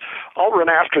I'll run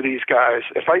after these guys.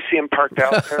 If I see them parked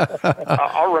out there,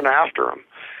 I'll run after them.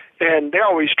 And they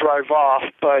always drive off,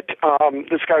 but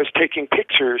this guy was taking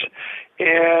pictures,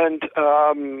 and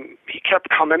he kept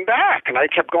coming back, and I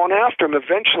kept going after him.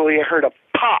 Eventually, I heard a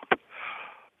pop.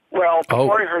 Well,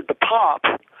 before I heard the pop,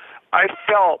 I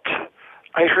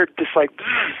heard this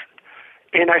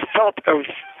and I felt a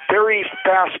very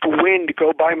fast wind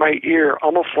go by my ear,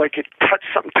 almost like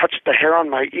something touched the hair on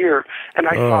my ear, and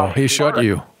I saw he shot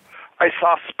you. I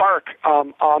saw spark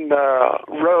on the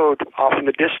road off in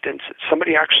the distance.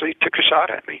 Somebody actually took a shot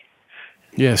at me.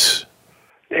 Yes.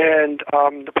 And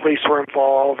the police were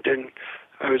involved, and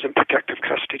I was in protective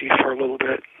custody for a little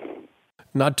bit.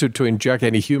 Not to inject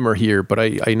any humor here, but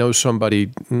I know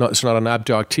somebody, it's not an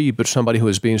abductee, but somebody who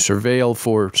was being surveilled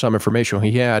for some information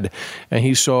he had, and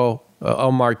he saw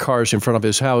unmarked cars in front of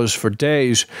his house for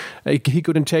days. He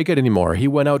couldn't take it anymore. He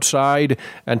went outside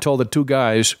and told the two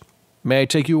guys, "May I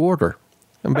take your order?"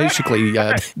 And basically,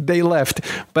 they left.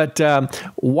 But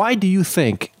why do you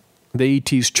think the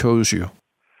ETs chose you?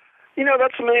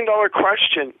 That's $1 million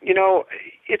question.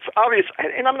 It's obvious,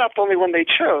 and I'm not the only one they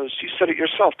chose. You said it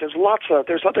yourself.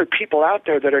 There's other people out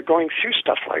there that are going through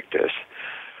stuff like this.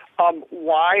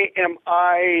 Why am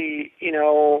I,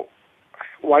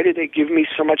 why did they give me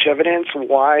so much evidence?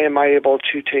 Why am I able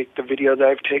to take the video that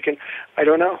I've taken? I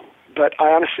don't know. But I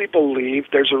honestly believe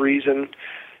there's a reason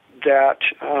that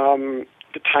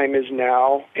the time is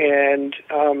now, and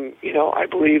I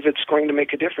believe it's going to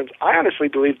make a difference. I honestly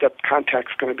believe that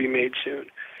contact's going to be made soon,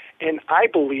 and I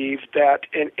believe that.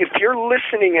 And if you're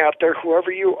listening out there,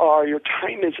 whoever you are, your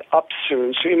time is up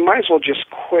soon. So you might as well just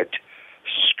quit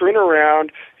screwing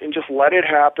around and just let it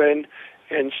happen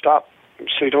and stop,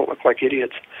 so you don't look like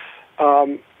idiots.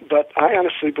 But I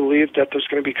honestly believe that there's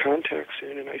going to be contact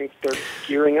soon, and I think they're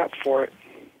gearing up for it.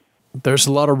 There's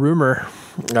a lot of rumor.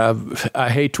 I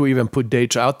hate to even put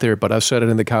dates out there, but I've said it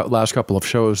in the last couple of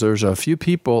shows. There's a few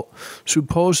people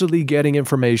supposedly getting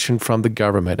information from the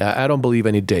government. I don't believe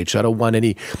any dates. I don't want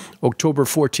any October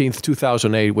 14th,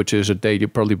 2008, which is a date you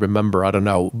probably remember. I don't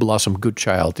know, Blossom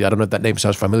Goodchild. I don't know if that name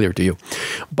sounds familiar to you.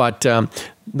 But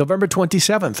November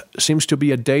 27th seems to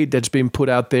be a date that's being put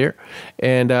out there.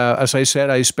 And as I said,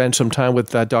 I spent some time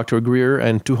with Dr. Greer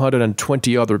and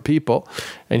 220 other people,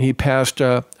 and he passed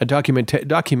a document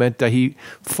that he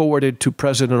forwarded to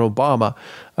President Obama.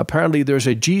 Apparently, there's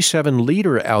a G7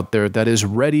 leader out there that is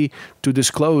ready to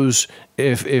disclose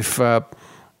if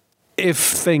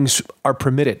things are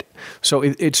permitted. So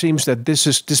it seems that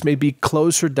this may be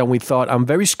closer than we thought. I'm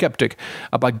very skeptic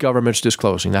about governments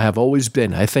disclosing. I have always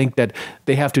been. I think that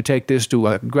they have to take this to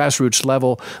a grassroots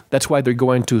level. That's why they're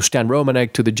going to Stan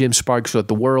Romanek, to the Jim Sparks of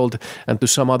the world, and to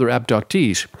some other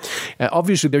abductees.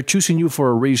 Obviously, they're choosing you for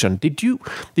a reason. Did you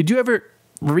ever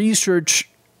research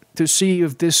to see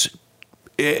if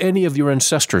any of your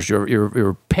ancestors,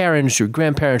 your parents, your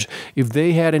grandparents, if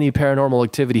they had any paranormal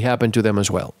activity happen to them as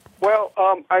well? Well,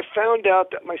 I found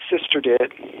out that my sister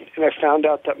did, and I found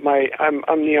out that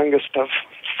I'm the youngest of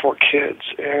 4 kids,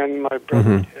 and my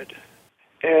brother did.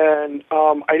 And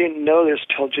I didn't know this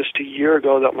till just a year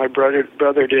ago that my brother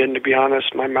did, and to be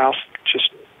honest, my mouth just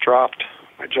dropped.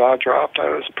 My jaw dropped. I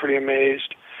was pretty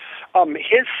amazed.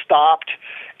 His stopped,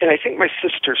 and I think my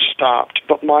sister stopped,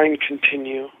 but mine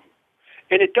continue.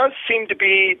 And it does seem to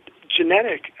be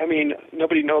genetic. I mean,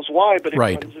 nobody knows why, but it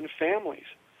runs in families.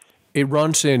 It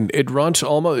runs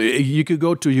almost, you could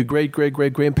go to your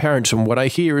great-great-great-grandparents, and what I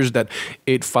hear is that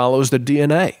it follows the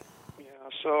DNA. Yeah,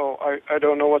 so I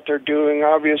don't know what they're doing.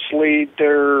 Obviously,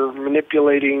 they're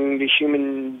manipulating the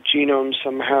human genome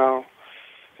somehow.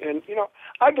 And,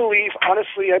 I believe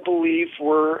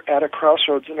we're at a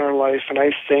crossroads in our life, and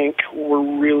I think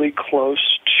we're really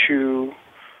close to,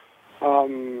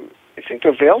 I think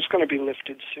the veil's going to be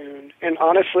lifted soon. And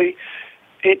honestly,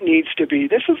 it needs to be.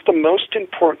 This is the most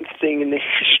important thing in the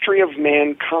history of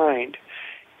mankind,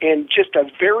 and just a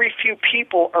very few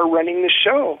people are running the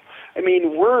show. I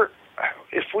mean,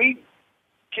 if we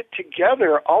get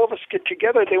together, all of us get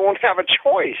together, they won't have a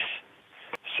choice.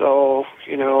 So,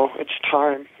 it's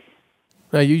time.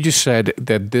 Now, you just said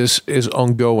that this is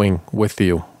ongoing with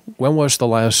you. When was the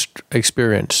last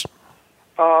experience?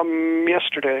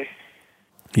 Yesterday.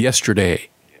 Yesterday.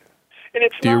 Yeah.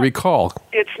 And Do you recall?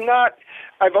 It's not.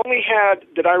 I've only had,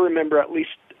 that I remember at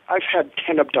least, I've had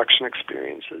 10 abduction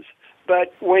experiences.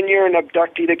 But when you're an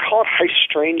abductee, they call it high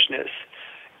strangeness.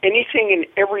 Anything and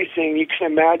everything you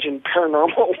can imagine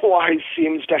paranormal-wise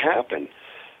seems to happen.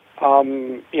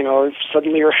 If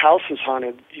suddenly your house is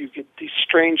haunted, you get these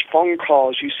strange phone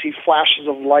calls. You see flashes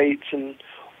of lights and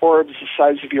orbs the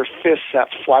size of your fists that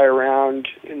fly around,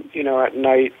 at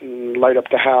night and light up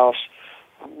the house.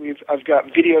 I've got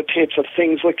videotapes of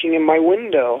things looking in my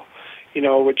window,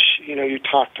 which you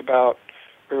talked about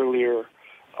earlier.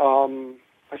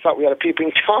 I thought we had a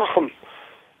peeping Tom.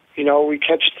 We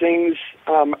catch things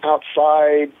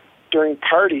outside. During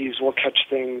parties, we'll catch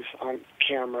things on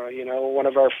camera. One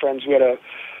of our friends, we had a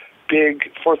big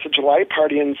 4th of July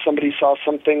party, and somebody saw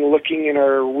something looking in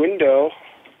our window,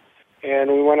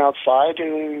 and we went outside,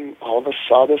 and all of us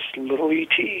saw this little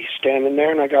E.T. standing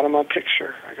there, and I got him a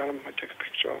picture. I took a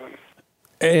picture of him.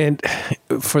 And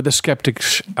for the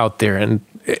skeptics out there,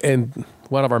 and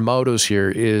one of our mottos here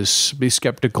is be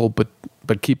skeptical, but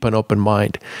keep an open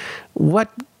mind.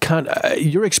 What kind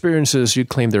your experiences, you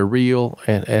claim they're real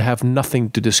and have nothing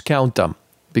to discount them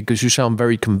because you sound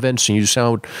very convincing. You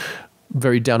sound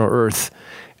very down to earth.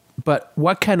 But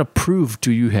what kind of proof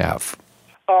do you have?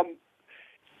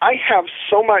 I have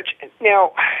so much.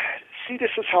 Now, see,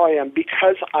 this is how I am.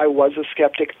 Because I was a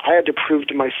skeptic, I had to prove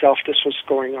to myself this was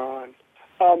going on.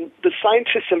 The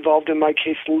scientists involved in my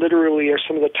case literally are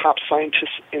some of the top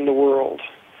scientists in the world.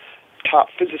 Top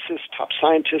physicists, top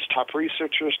scientists, top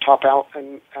researchers, top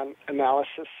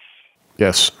analysis.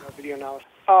 Yes. Video analysis.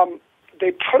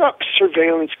 They put up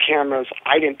surveillance cameras.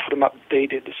 I didn't put them up. They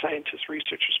did. The scientists,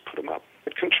 researchers put them up.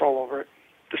 They had control over it.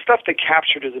 The stuff they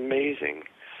captured is amazing.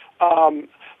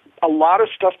 A lot of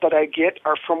stuff that I get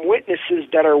are from witnesses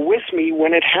that are with me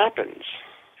when it happens.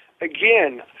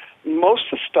 Again,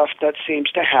 most of the stuff that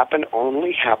seems to happen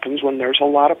only happens when there's a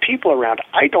lot of people around.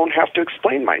 I don't have to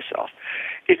explain myself.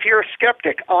 If you're a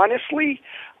skeptic, honestly,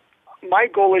 my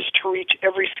goal is to reach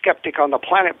every skeptic on the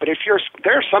planet. But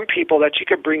there are some people that you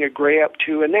could bring a gray up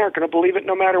to, and they're going to believe it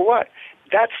no matter what.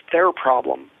 That's their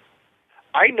problem.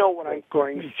 I know what I'm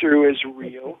going through is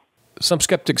real. Some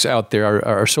skeptics out there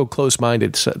are so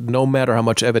close-minded, so no matter how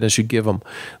much evidence you give them,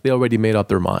 they already made up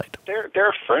their mind. They're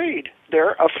afraid.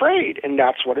 They're afraid, and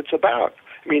that's what it's about.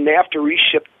 I mean, they have to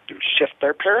shift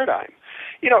their paradigm.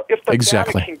 If the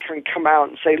Vatican can come out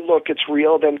and say, look, it's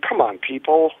real, then come on,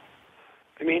 people.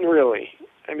 I mean, really.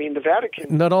 I mean, the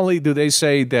Vatican... Not only do they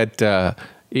say that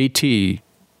E.T.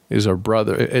 is our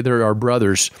brother, they're our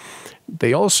brothers,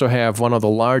 they also have one of the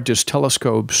largest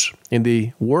telescopes in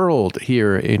the world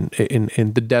here in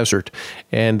the desert.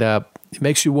 And it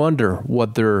makes you wonder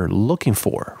what they're looking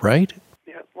for, right?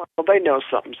 Yeah, well, they know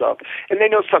something's up. And they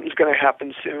know something's going to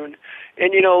happen soon.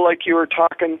 And, like you were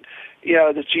talking...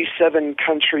 the G7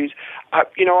 countries,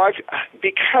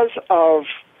 because of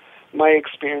my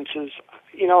experiences,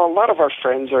 a lot of our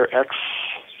friends are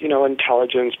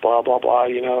intelligence, blah, blah, blah,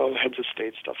 heads of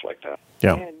state, stuff like that.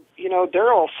 Yeah. And,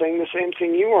 they're all saying the same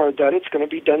thing you are, that it's going to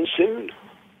be done soon.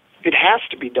 It has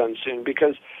to be done soon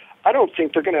because I don't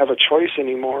think they're going to have a choice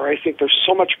anymore. I think there's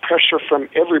so much pressure from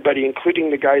everybody, including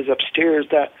the guys upstairs,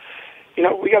 that,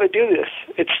 we got to do this.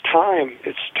 It's time.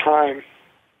 It's time.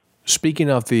 Speaking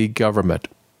of the government,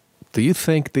 do you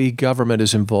think the government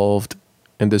is involved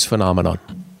in this phenomenon?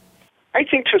 I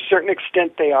think to a certain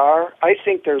extent they are. I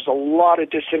think there's a lot of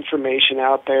disinformation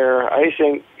out there. I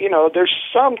think, there's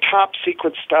some top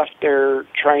secret stuff they're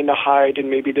trying to hide and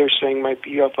maybe they're saying might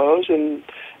be UFOs. And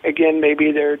again,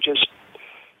 maybe they're just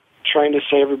trying to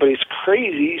say everybody's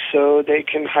crazy so they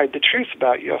can hide the truth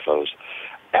about UFOs.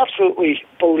 Absolutely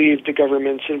believe the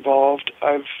government's involved.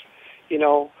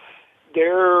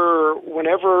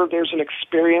 Whenever there's an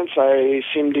experience, I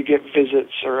seem to get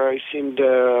visits or I seem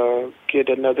to get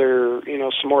another,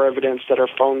 some more evidence that our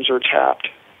phones are tapped.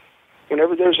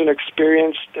 Whenever there's an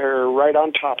experience, they're right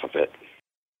on top of it.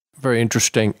 Very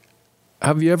interesting.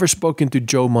 Have you ever spoken to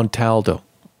Joe Montaldo?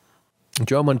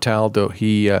 Joe Montaldo,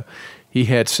 he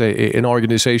heads an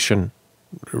organization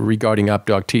regarding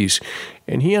abductees.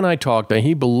 And he and I talked, and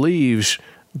he believes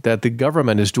that the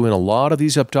government is doing a lot of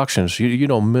these abductions,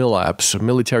 MILABs,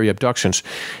 military abductions.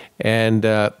 And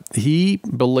he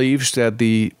believes that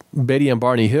the Betty and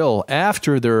Barney Hill,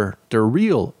 after their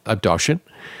real abduction,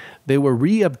 they were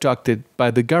re-abducted by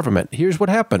the government. Here's what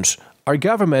happens. Our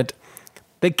government,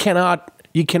 you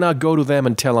cannot go to them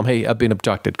and tell them, hey, I've been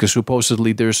abducted, because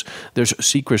supposedly there's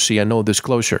secrecy and no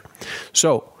disclosure.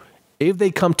 So if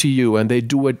they come to you and they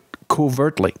do it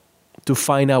covertly to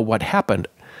find out what happened,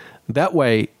 that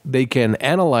way they can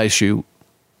analyze you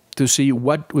to see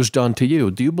what was done to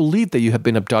you. Do you believe that you have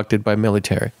been abducted by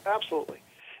military? Absolutely.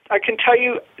 I can tell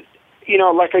you,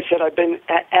 like I said, I've been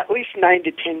at least 9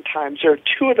 to 10 times. There are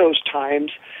 2 of those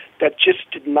times that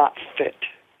just did not fit.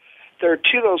 There are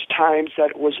 2 of those times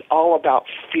that it was all about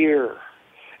fear.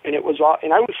 and it was all,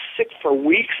 and I was sick for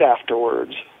weeks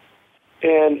afterwards,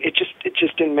 and it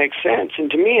just didn't make sense. And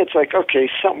to me, it's like, okay,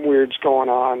 something weird's going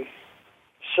on.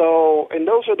 So, and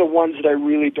those are the ones that I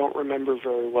really don't remember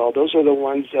very well. Those are the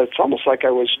ones that it's almost like I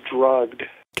was drugged.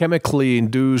 Chemically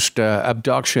induced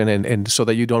abduction, and so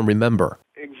that you don't remember.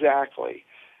 Exactly.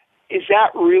 Is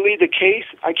that really the case?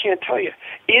 I can't tell you.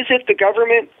 Is it the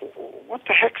government? What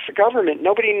the heck's the government?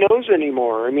 Nobody knows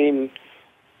anymore. I mean,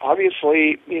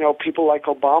 obviously, people like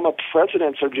Obama,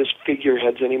 presidents are just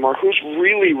figureheads anymore. Who's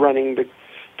really running the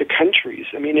countries?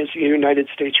 I mean, is the United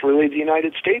States really the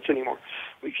United States anymore?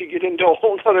 We could get into a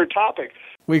whole other topic.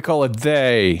 We call it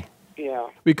they. Yeah.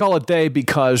 We call it they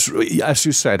because, as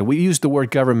you said, we use the word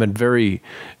government very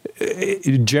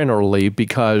generally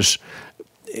because,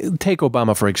 take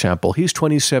Obama, for example. He's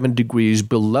 27 degrees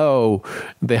below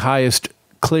the highest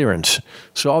clearance.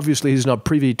 So obviously he's not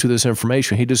privy to this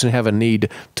information. He doesn't have a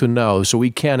need to know. So we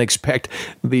can't expect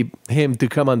him to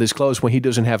come undisclosed when he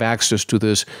doesn't have access to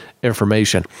this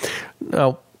information.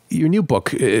 Now, your new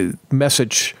book,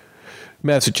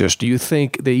 Messages, do you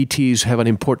think the ETs have an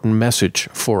important message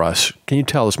for us? Can you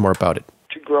tell us more about it?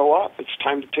 To grow up. It's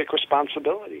time to take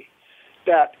responsibility.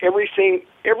 That everything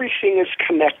is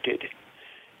connected.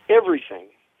 Everything.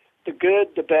 The good,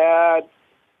 the bad,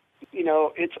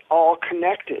 it's all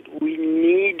connected. We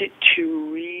need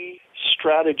to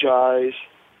re-strategize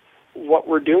what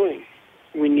we're doing.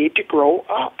 We need to grow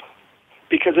up.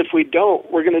 Because if we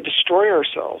don't, we're going to destroy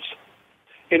ourselves.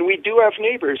 And we do have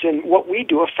neighbors, and what we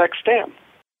do affects them.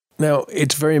 Now,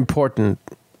 it's very important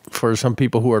for some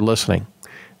people who are listening,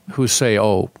 who say,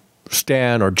 oh,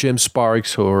 Stan or Jim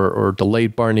Sparks or the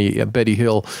late Betty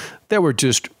Hill, they were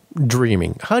just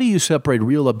dreaming. How do you separate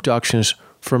real abductions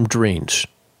from dreams?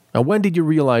 Now, when did you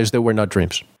realize they were not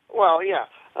dreams? Well, yeah,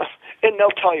 and they'll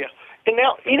tell you. And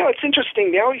now, it's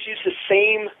interesting. They always use the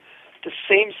same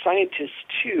scientists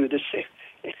too.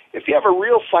 If you have a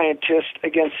real scientist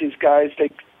against these guys, they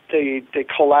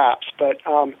collapse. But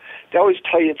they always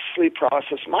tell you it's sleep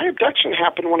paralysis. My abduction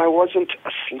happened when I wasn't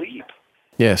asleep.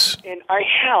 Yes. And I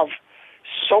have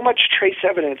so much trace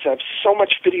evidence. I have so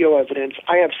much video evidence.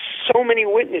 I have so many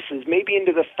witnesses, maybe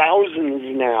into the thousands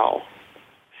now,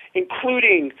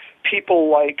 including people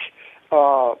like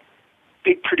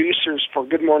big producers for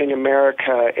Good Morning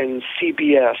America and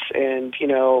CBS and,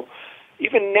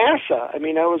 even NASA. I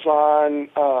mean, I was on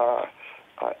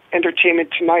Entertainment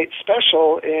Tonight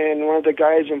special, and one of the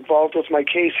guys involved with my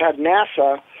case had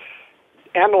NASA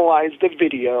analyze the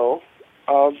video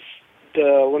of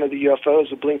one of the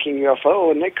UFOs, a blinking UFO,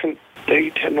 and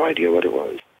they had no idea what it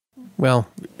was. Well,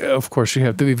 of course, you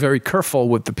have to be very careful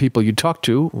with the people you talk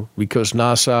to, because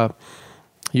NASA,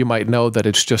 you might know that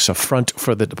it's just a front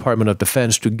for the Department of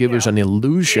Defense to give us an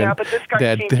illusion. Yeah, but this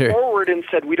guy came forward and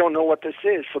said, we don't know what this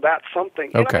is, so that's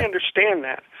something. Okay. And I understand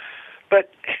that. But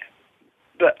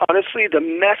honestly,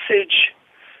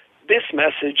 this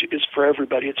message is for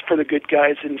everybody. It's for the good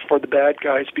guys and for the bad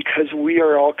guys, because we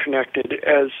are all connected.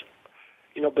 As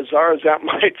bizarre as that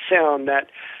might sound, that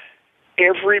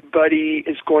everybody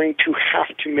is going to have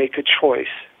to make a choice.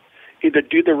 Either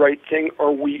do the right thing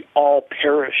or we all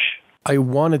perish. I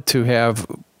wanted to have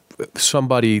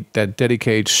somebody that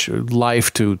dedicates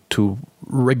life to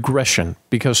regression,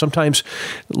 because sometimes,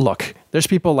 look, there's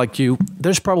people like you,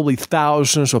 there's probably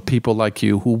thousands of people like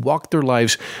you who walk their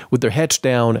lives with their heads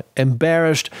down,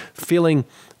 embarrassed, feeling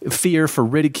fear for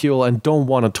ridicule, and don't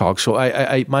want to talk. So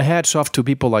I my hat's off to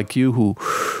people like you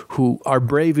who are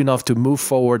brave enough to move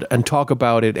forward and talk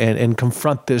about it and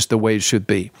confront this the way it should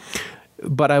be.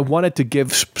 But I wanted to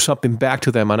give something back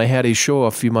to them, and I had a show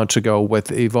a few months ago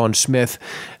with Yvonne Smith.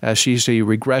 She's a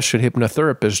regression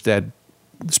hypnotherapist that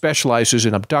specializes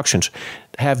in abductions.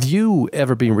 Have you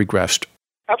ever been regressed?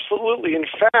 Absolutely. In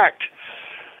fact,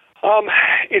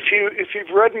 if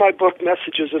you've read my book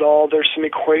Messages at all, there's some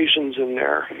equations in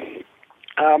there.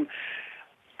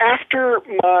 After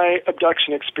my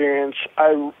abduction experience,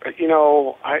 I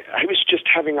was just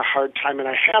having a hard time, and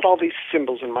I had all these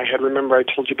symbols in my head. Remember, I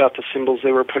told you about the symbols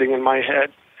they were putting in my head?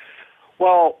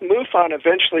 Well, MUFON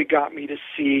eventually got me to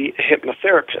see a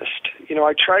hypnotherapist.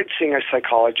 I tried seeing a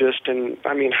psychologist, and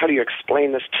I mean, how do you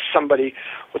explain this to somebody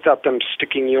without them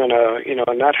sticking you in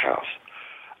a nut house?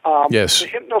 Yes. The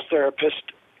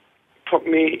hypnotherapist put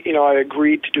me, I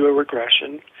agreed to do a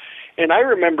regression. And I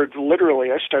remembered,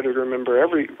 literally, I started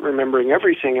remembering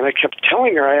everything, and I kept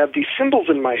telling her I have these symbols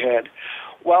in my head.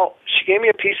 Well, she gave me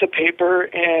a piece of paper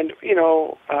and,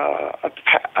 a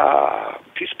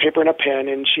piece of paper and a pen,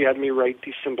 and she had me write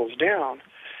these symbols down.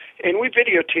 And we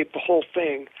videotaped the whole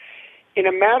thing. in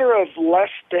a matter of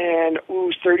less than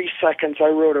 30 seconds, I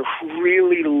wrote a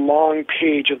really long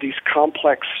page of these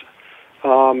complex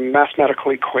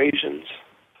mathematical equations.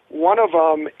 One of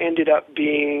them ended up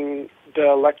being the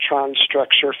electron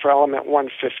structure for element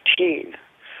 115,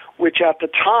 which at the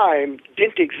time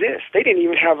didn't exist. They didn't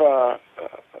even have the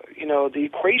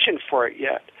equation for it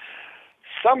yet.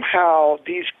 Somehow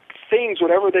these things,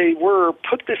 whatever they were,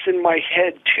 put this in my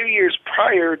head 2 years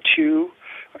prior to,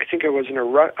 I think it was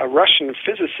a Russian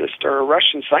physicist or a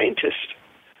Russian scientist,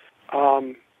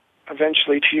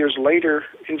 eventually 2 years later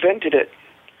invented it.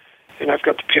 And I've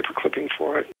got the paper clipping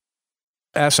for it.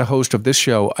 As a host of this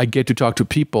show, I get to talk to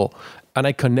people and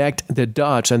I connect the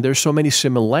dots, and there's so many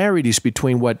similarities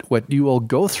between what you all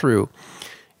go through.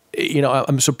 You know,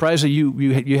 I'm surprised that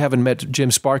you haven't met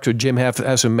Jim Sparks, or Jim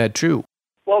hasn't met you.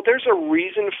 Well, there's a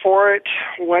reason for it.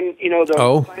 When,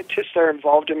 the scientists that are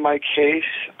involved in my case,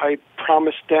 I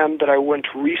promised them that I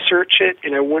wouldn't research it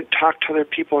and I wouldn't talk to other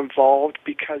people involved,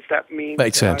 because that means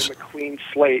that I'm a clean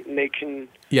slate and they can...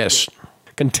 Yes,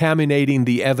 contaminating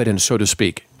the evidence, so to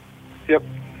speak. Yep,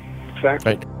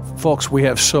 exactly. Right. Folks, we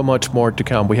have so much more to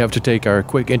come. We have to take our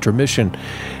quick intermission.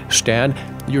 Stan,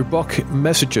 your book,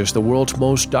 Messages, the world's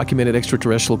most documented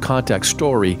extraterrestrial contact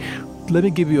story. Let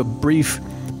me give you a brief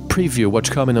preview of what's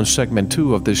coming on segment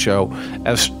 2 of this show.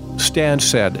 As Stan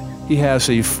said, he has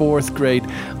a 4th grade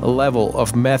level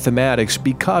of mathematics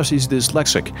because he's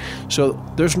dyslexic. So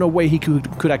there's no way he could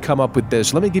have come up with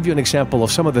this. Let me give you an example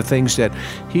of some of the things that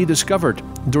he discovered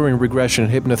during regression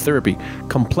hypnotherapy.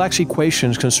 Complex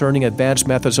equations concerning advanced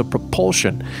methods of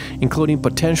propulsion, including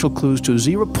potential clues to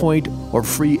zero-point or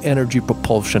free energy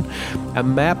propulsion. A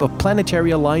map of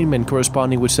planetary alignment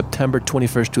corresponding with September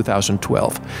 21st,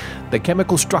 2012. The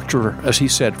chemical structure, as he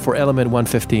said, for element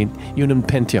 115,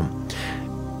 unipentium.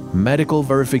 Medical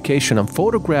verification and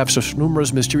photographs of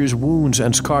numerous mysterious wounds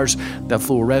and scars that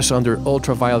fluoresce under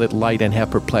ultraviolet light and have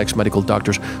perplexed medical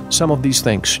doctors. Some of these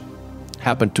things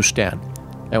happened to Stan,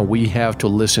 and we have to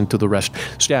listen to the rest.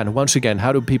 Stan, once again,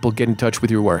 how do people get in touch with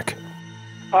your work?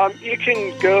 You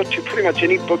can go to pretty much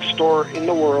any bookstore in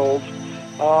the world.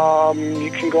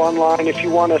 You can go online. If you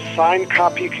want a signed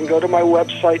copy, you can go to my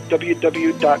website,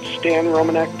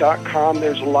 www.stanromanek.com.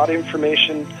 There's a lot of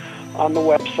information on the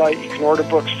website. You can order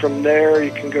books from there.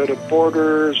 You can go to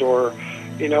Borders, or,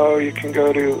 you can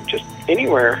go to just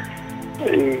anywhere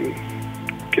and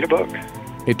get a book.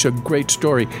 It's a great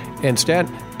story. And Stan,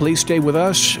 please stay with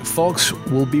us. Folks,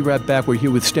 we'll be right back. We're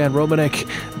here with Stan Romanek.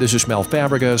 This is Mel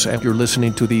Fabregas, and you're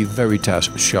listening to The Veritas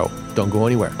Show. Don't go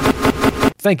anywhere.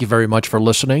 Thank you very much for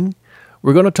listening.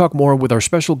 We're going to talk more with our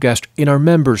special guest in our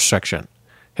members section.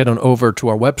 Head on over to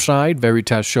our website,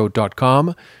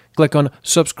 veritasshow.com. Click on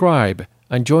subscribe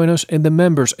and join us in the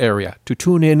members area to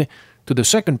tune in to the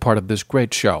second part of this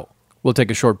great show. We'll take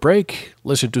a short break,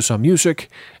 listen to some music,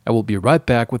 and we'll be right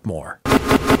back with more.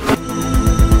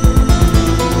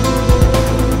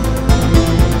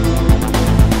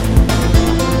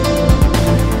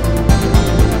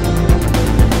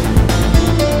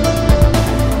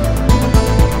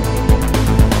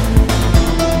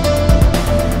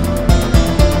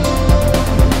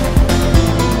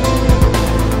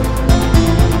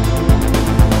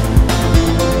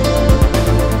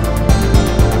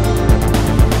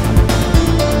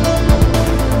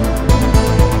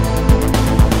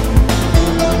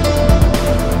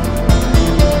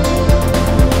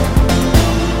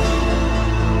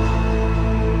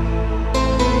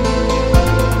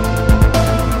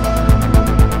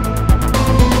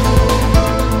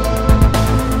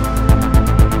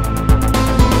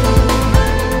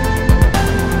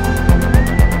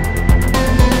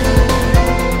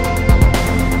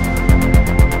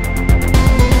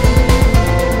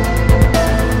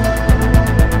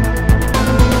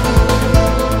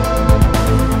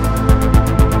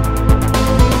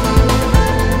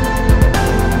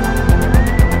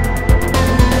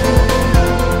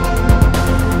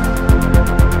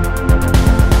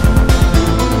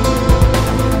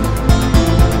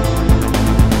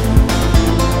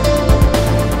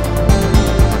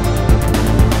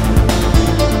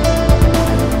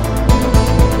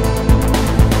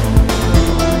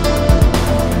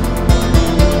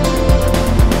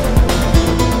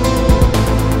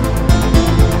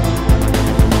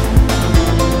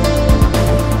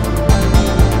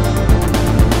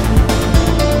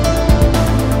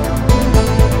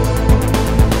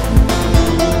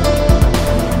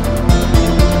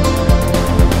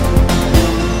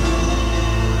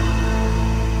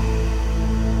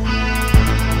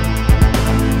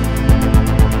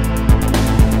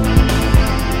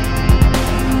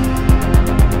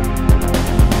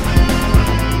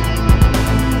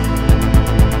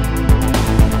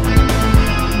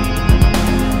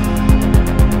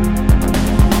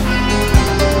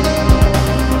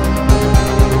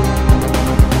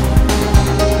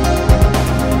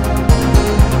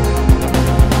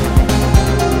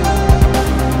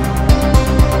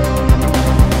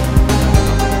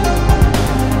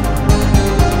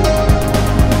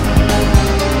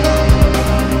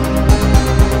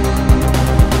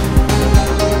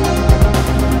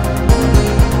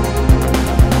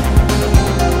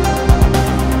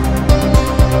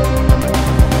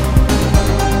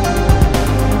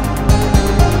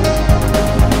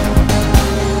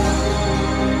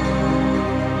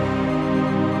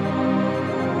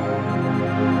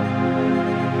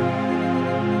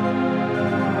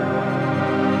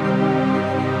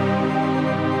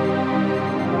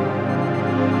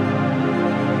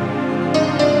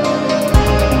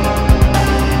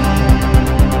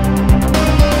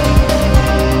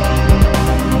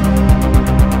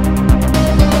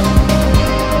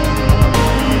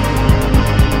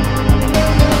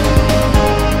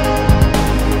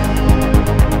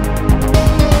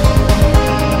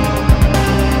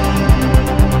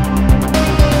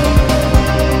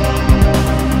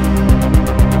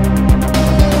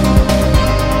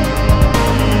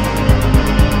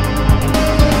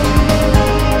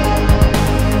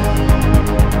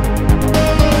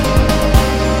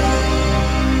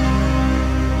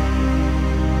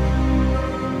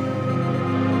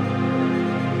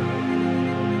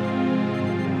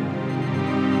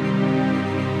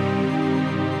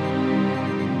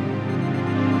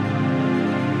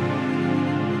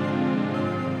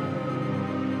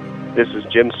 This is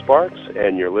Jim Sparks,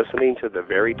 and you're listening to The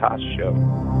Veritas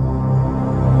Show.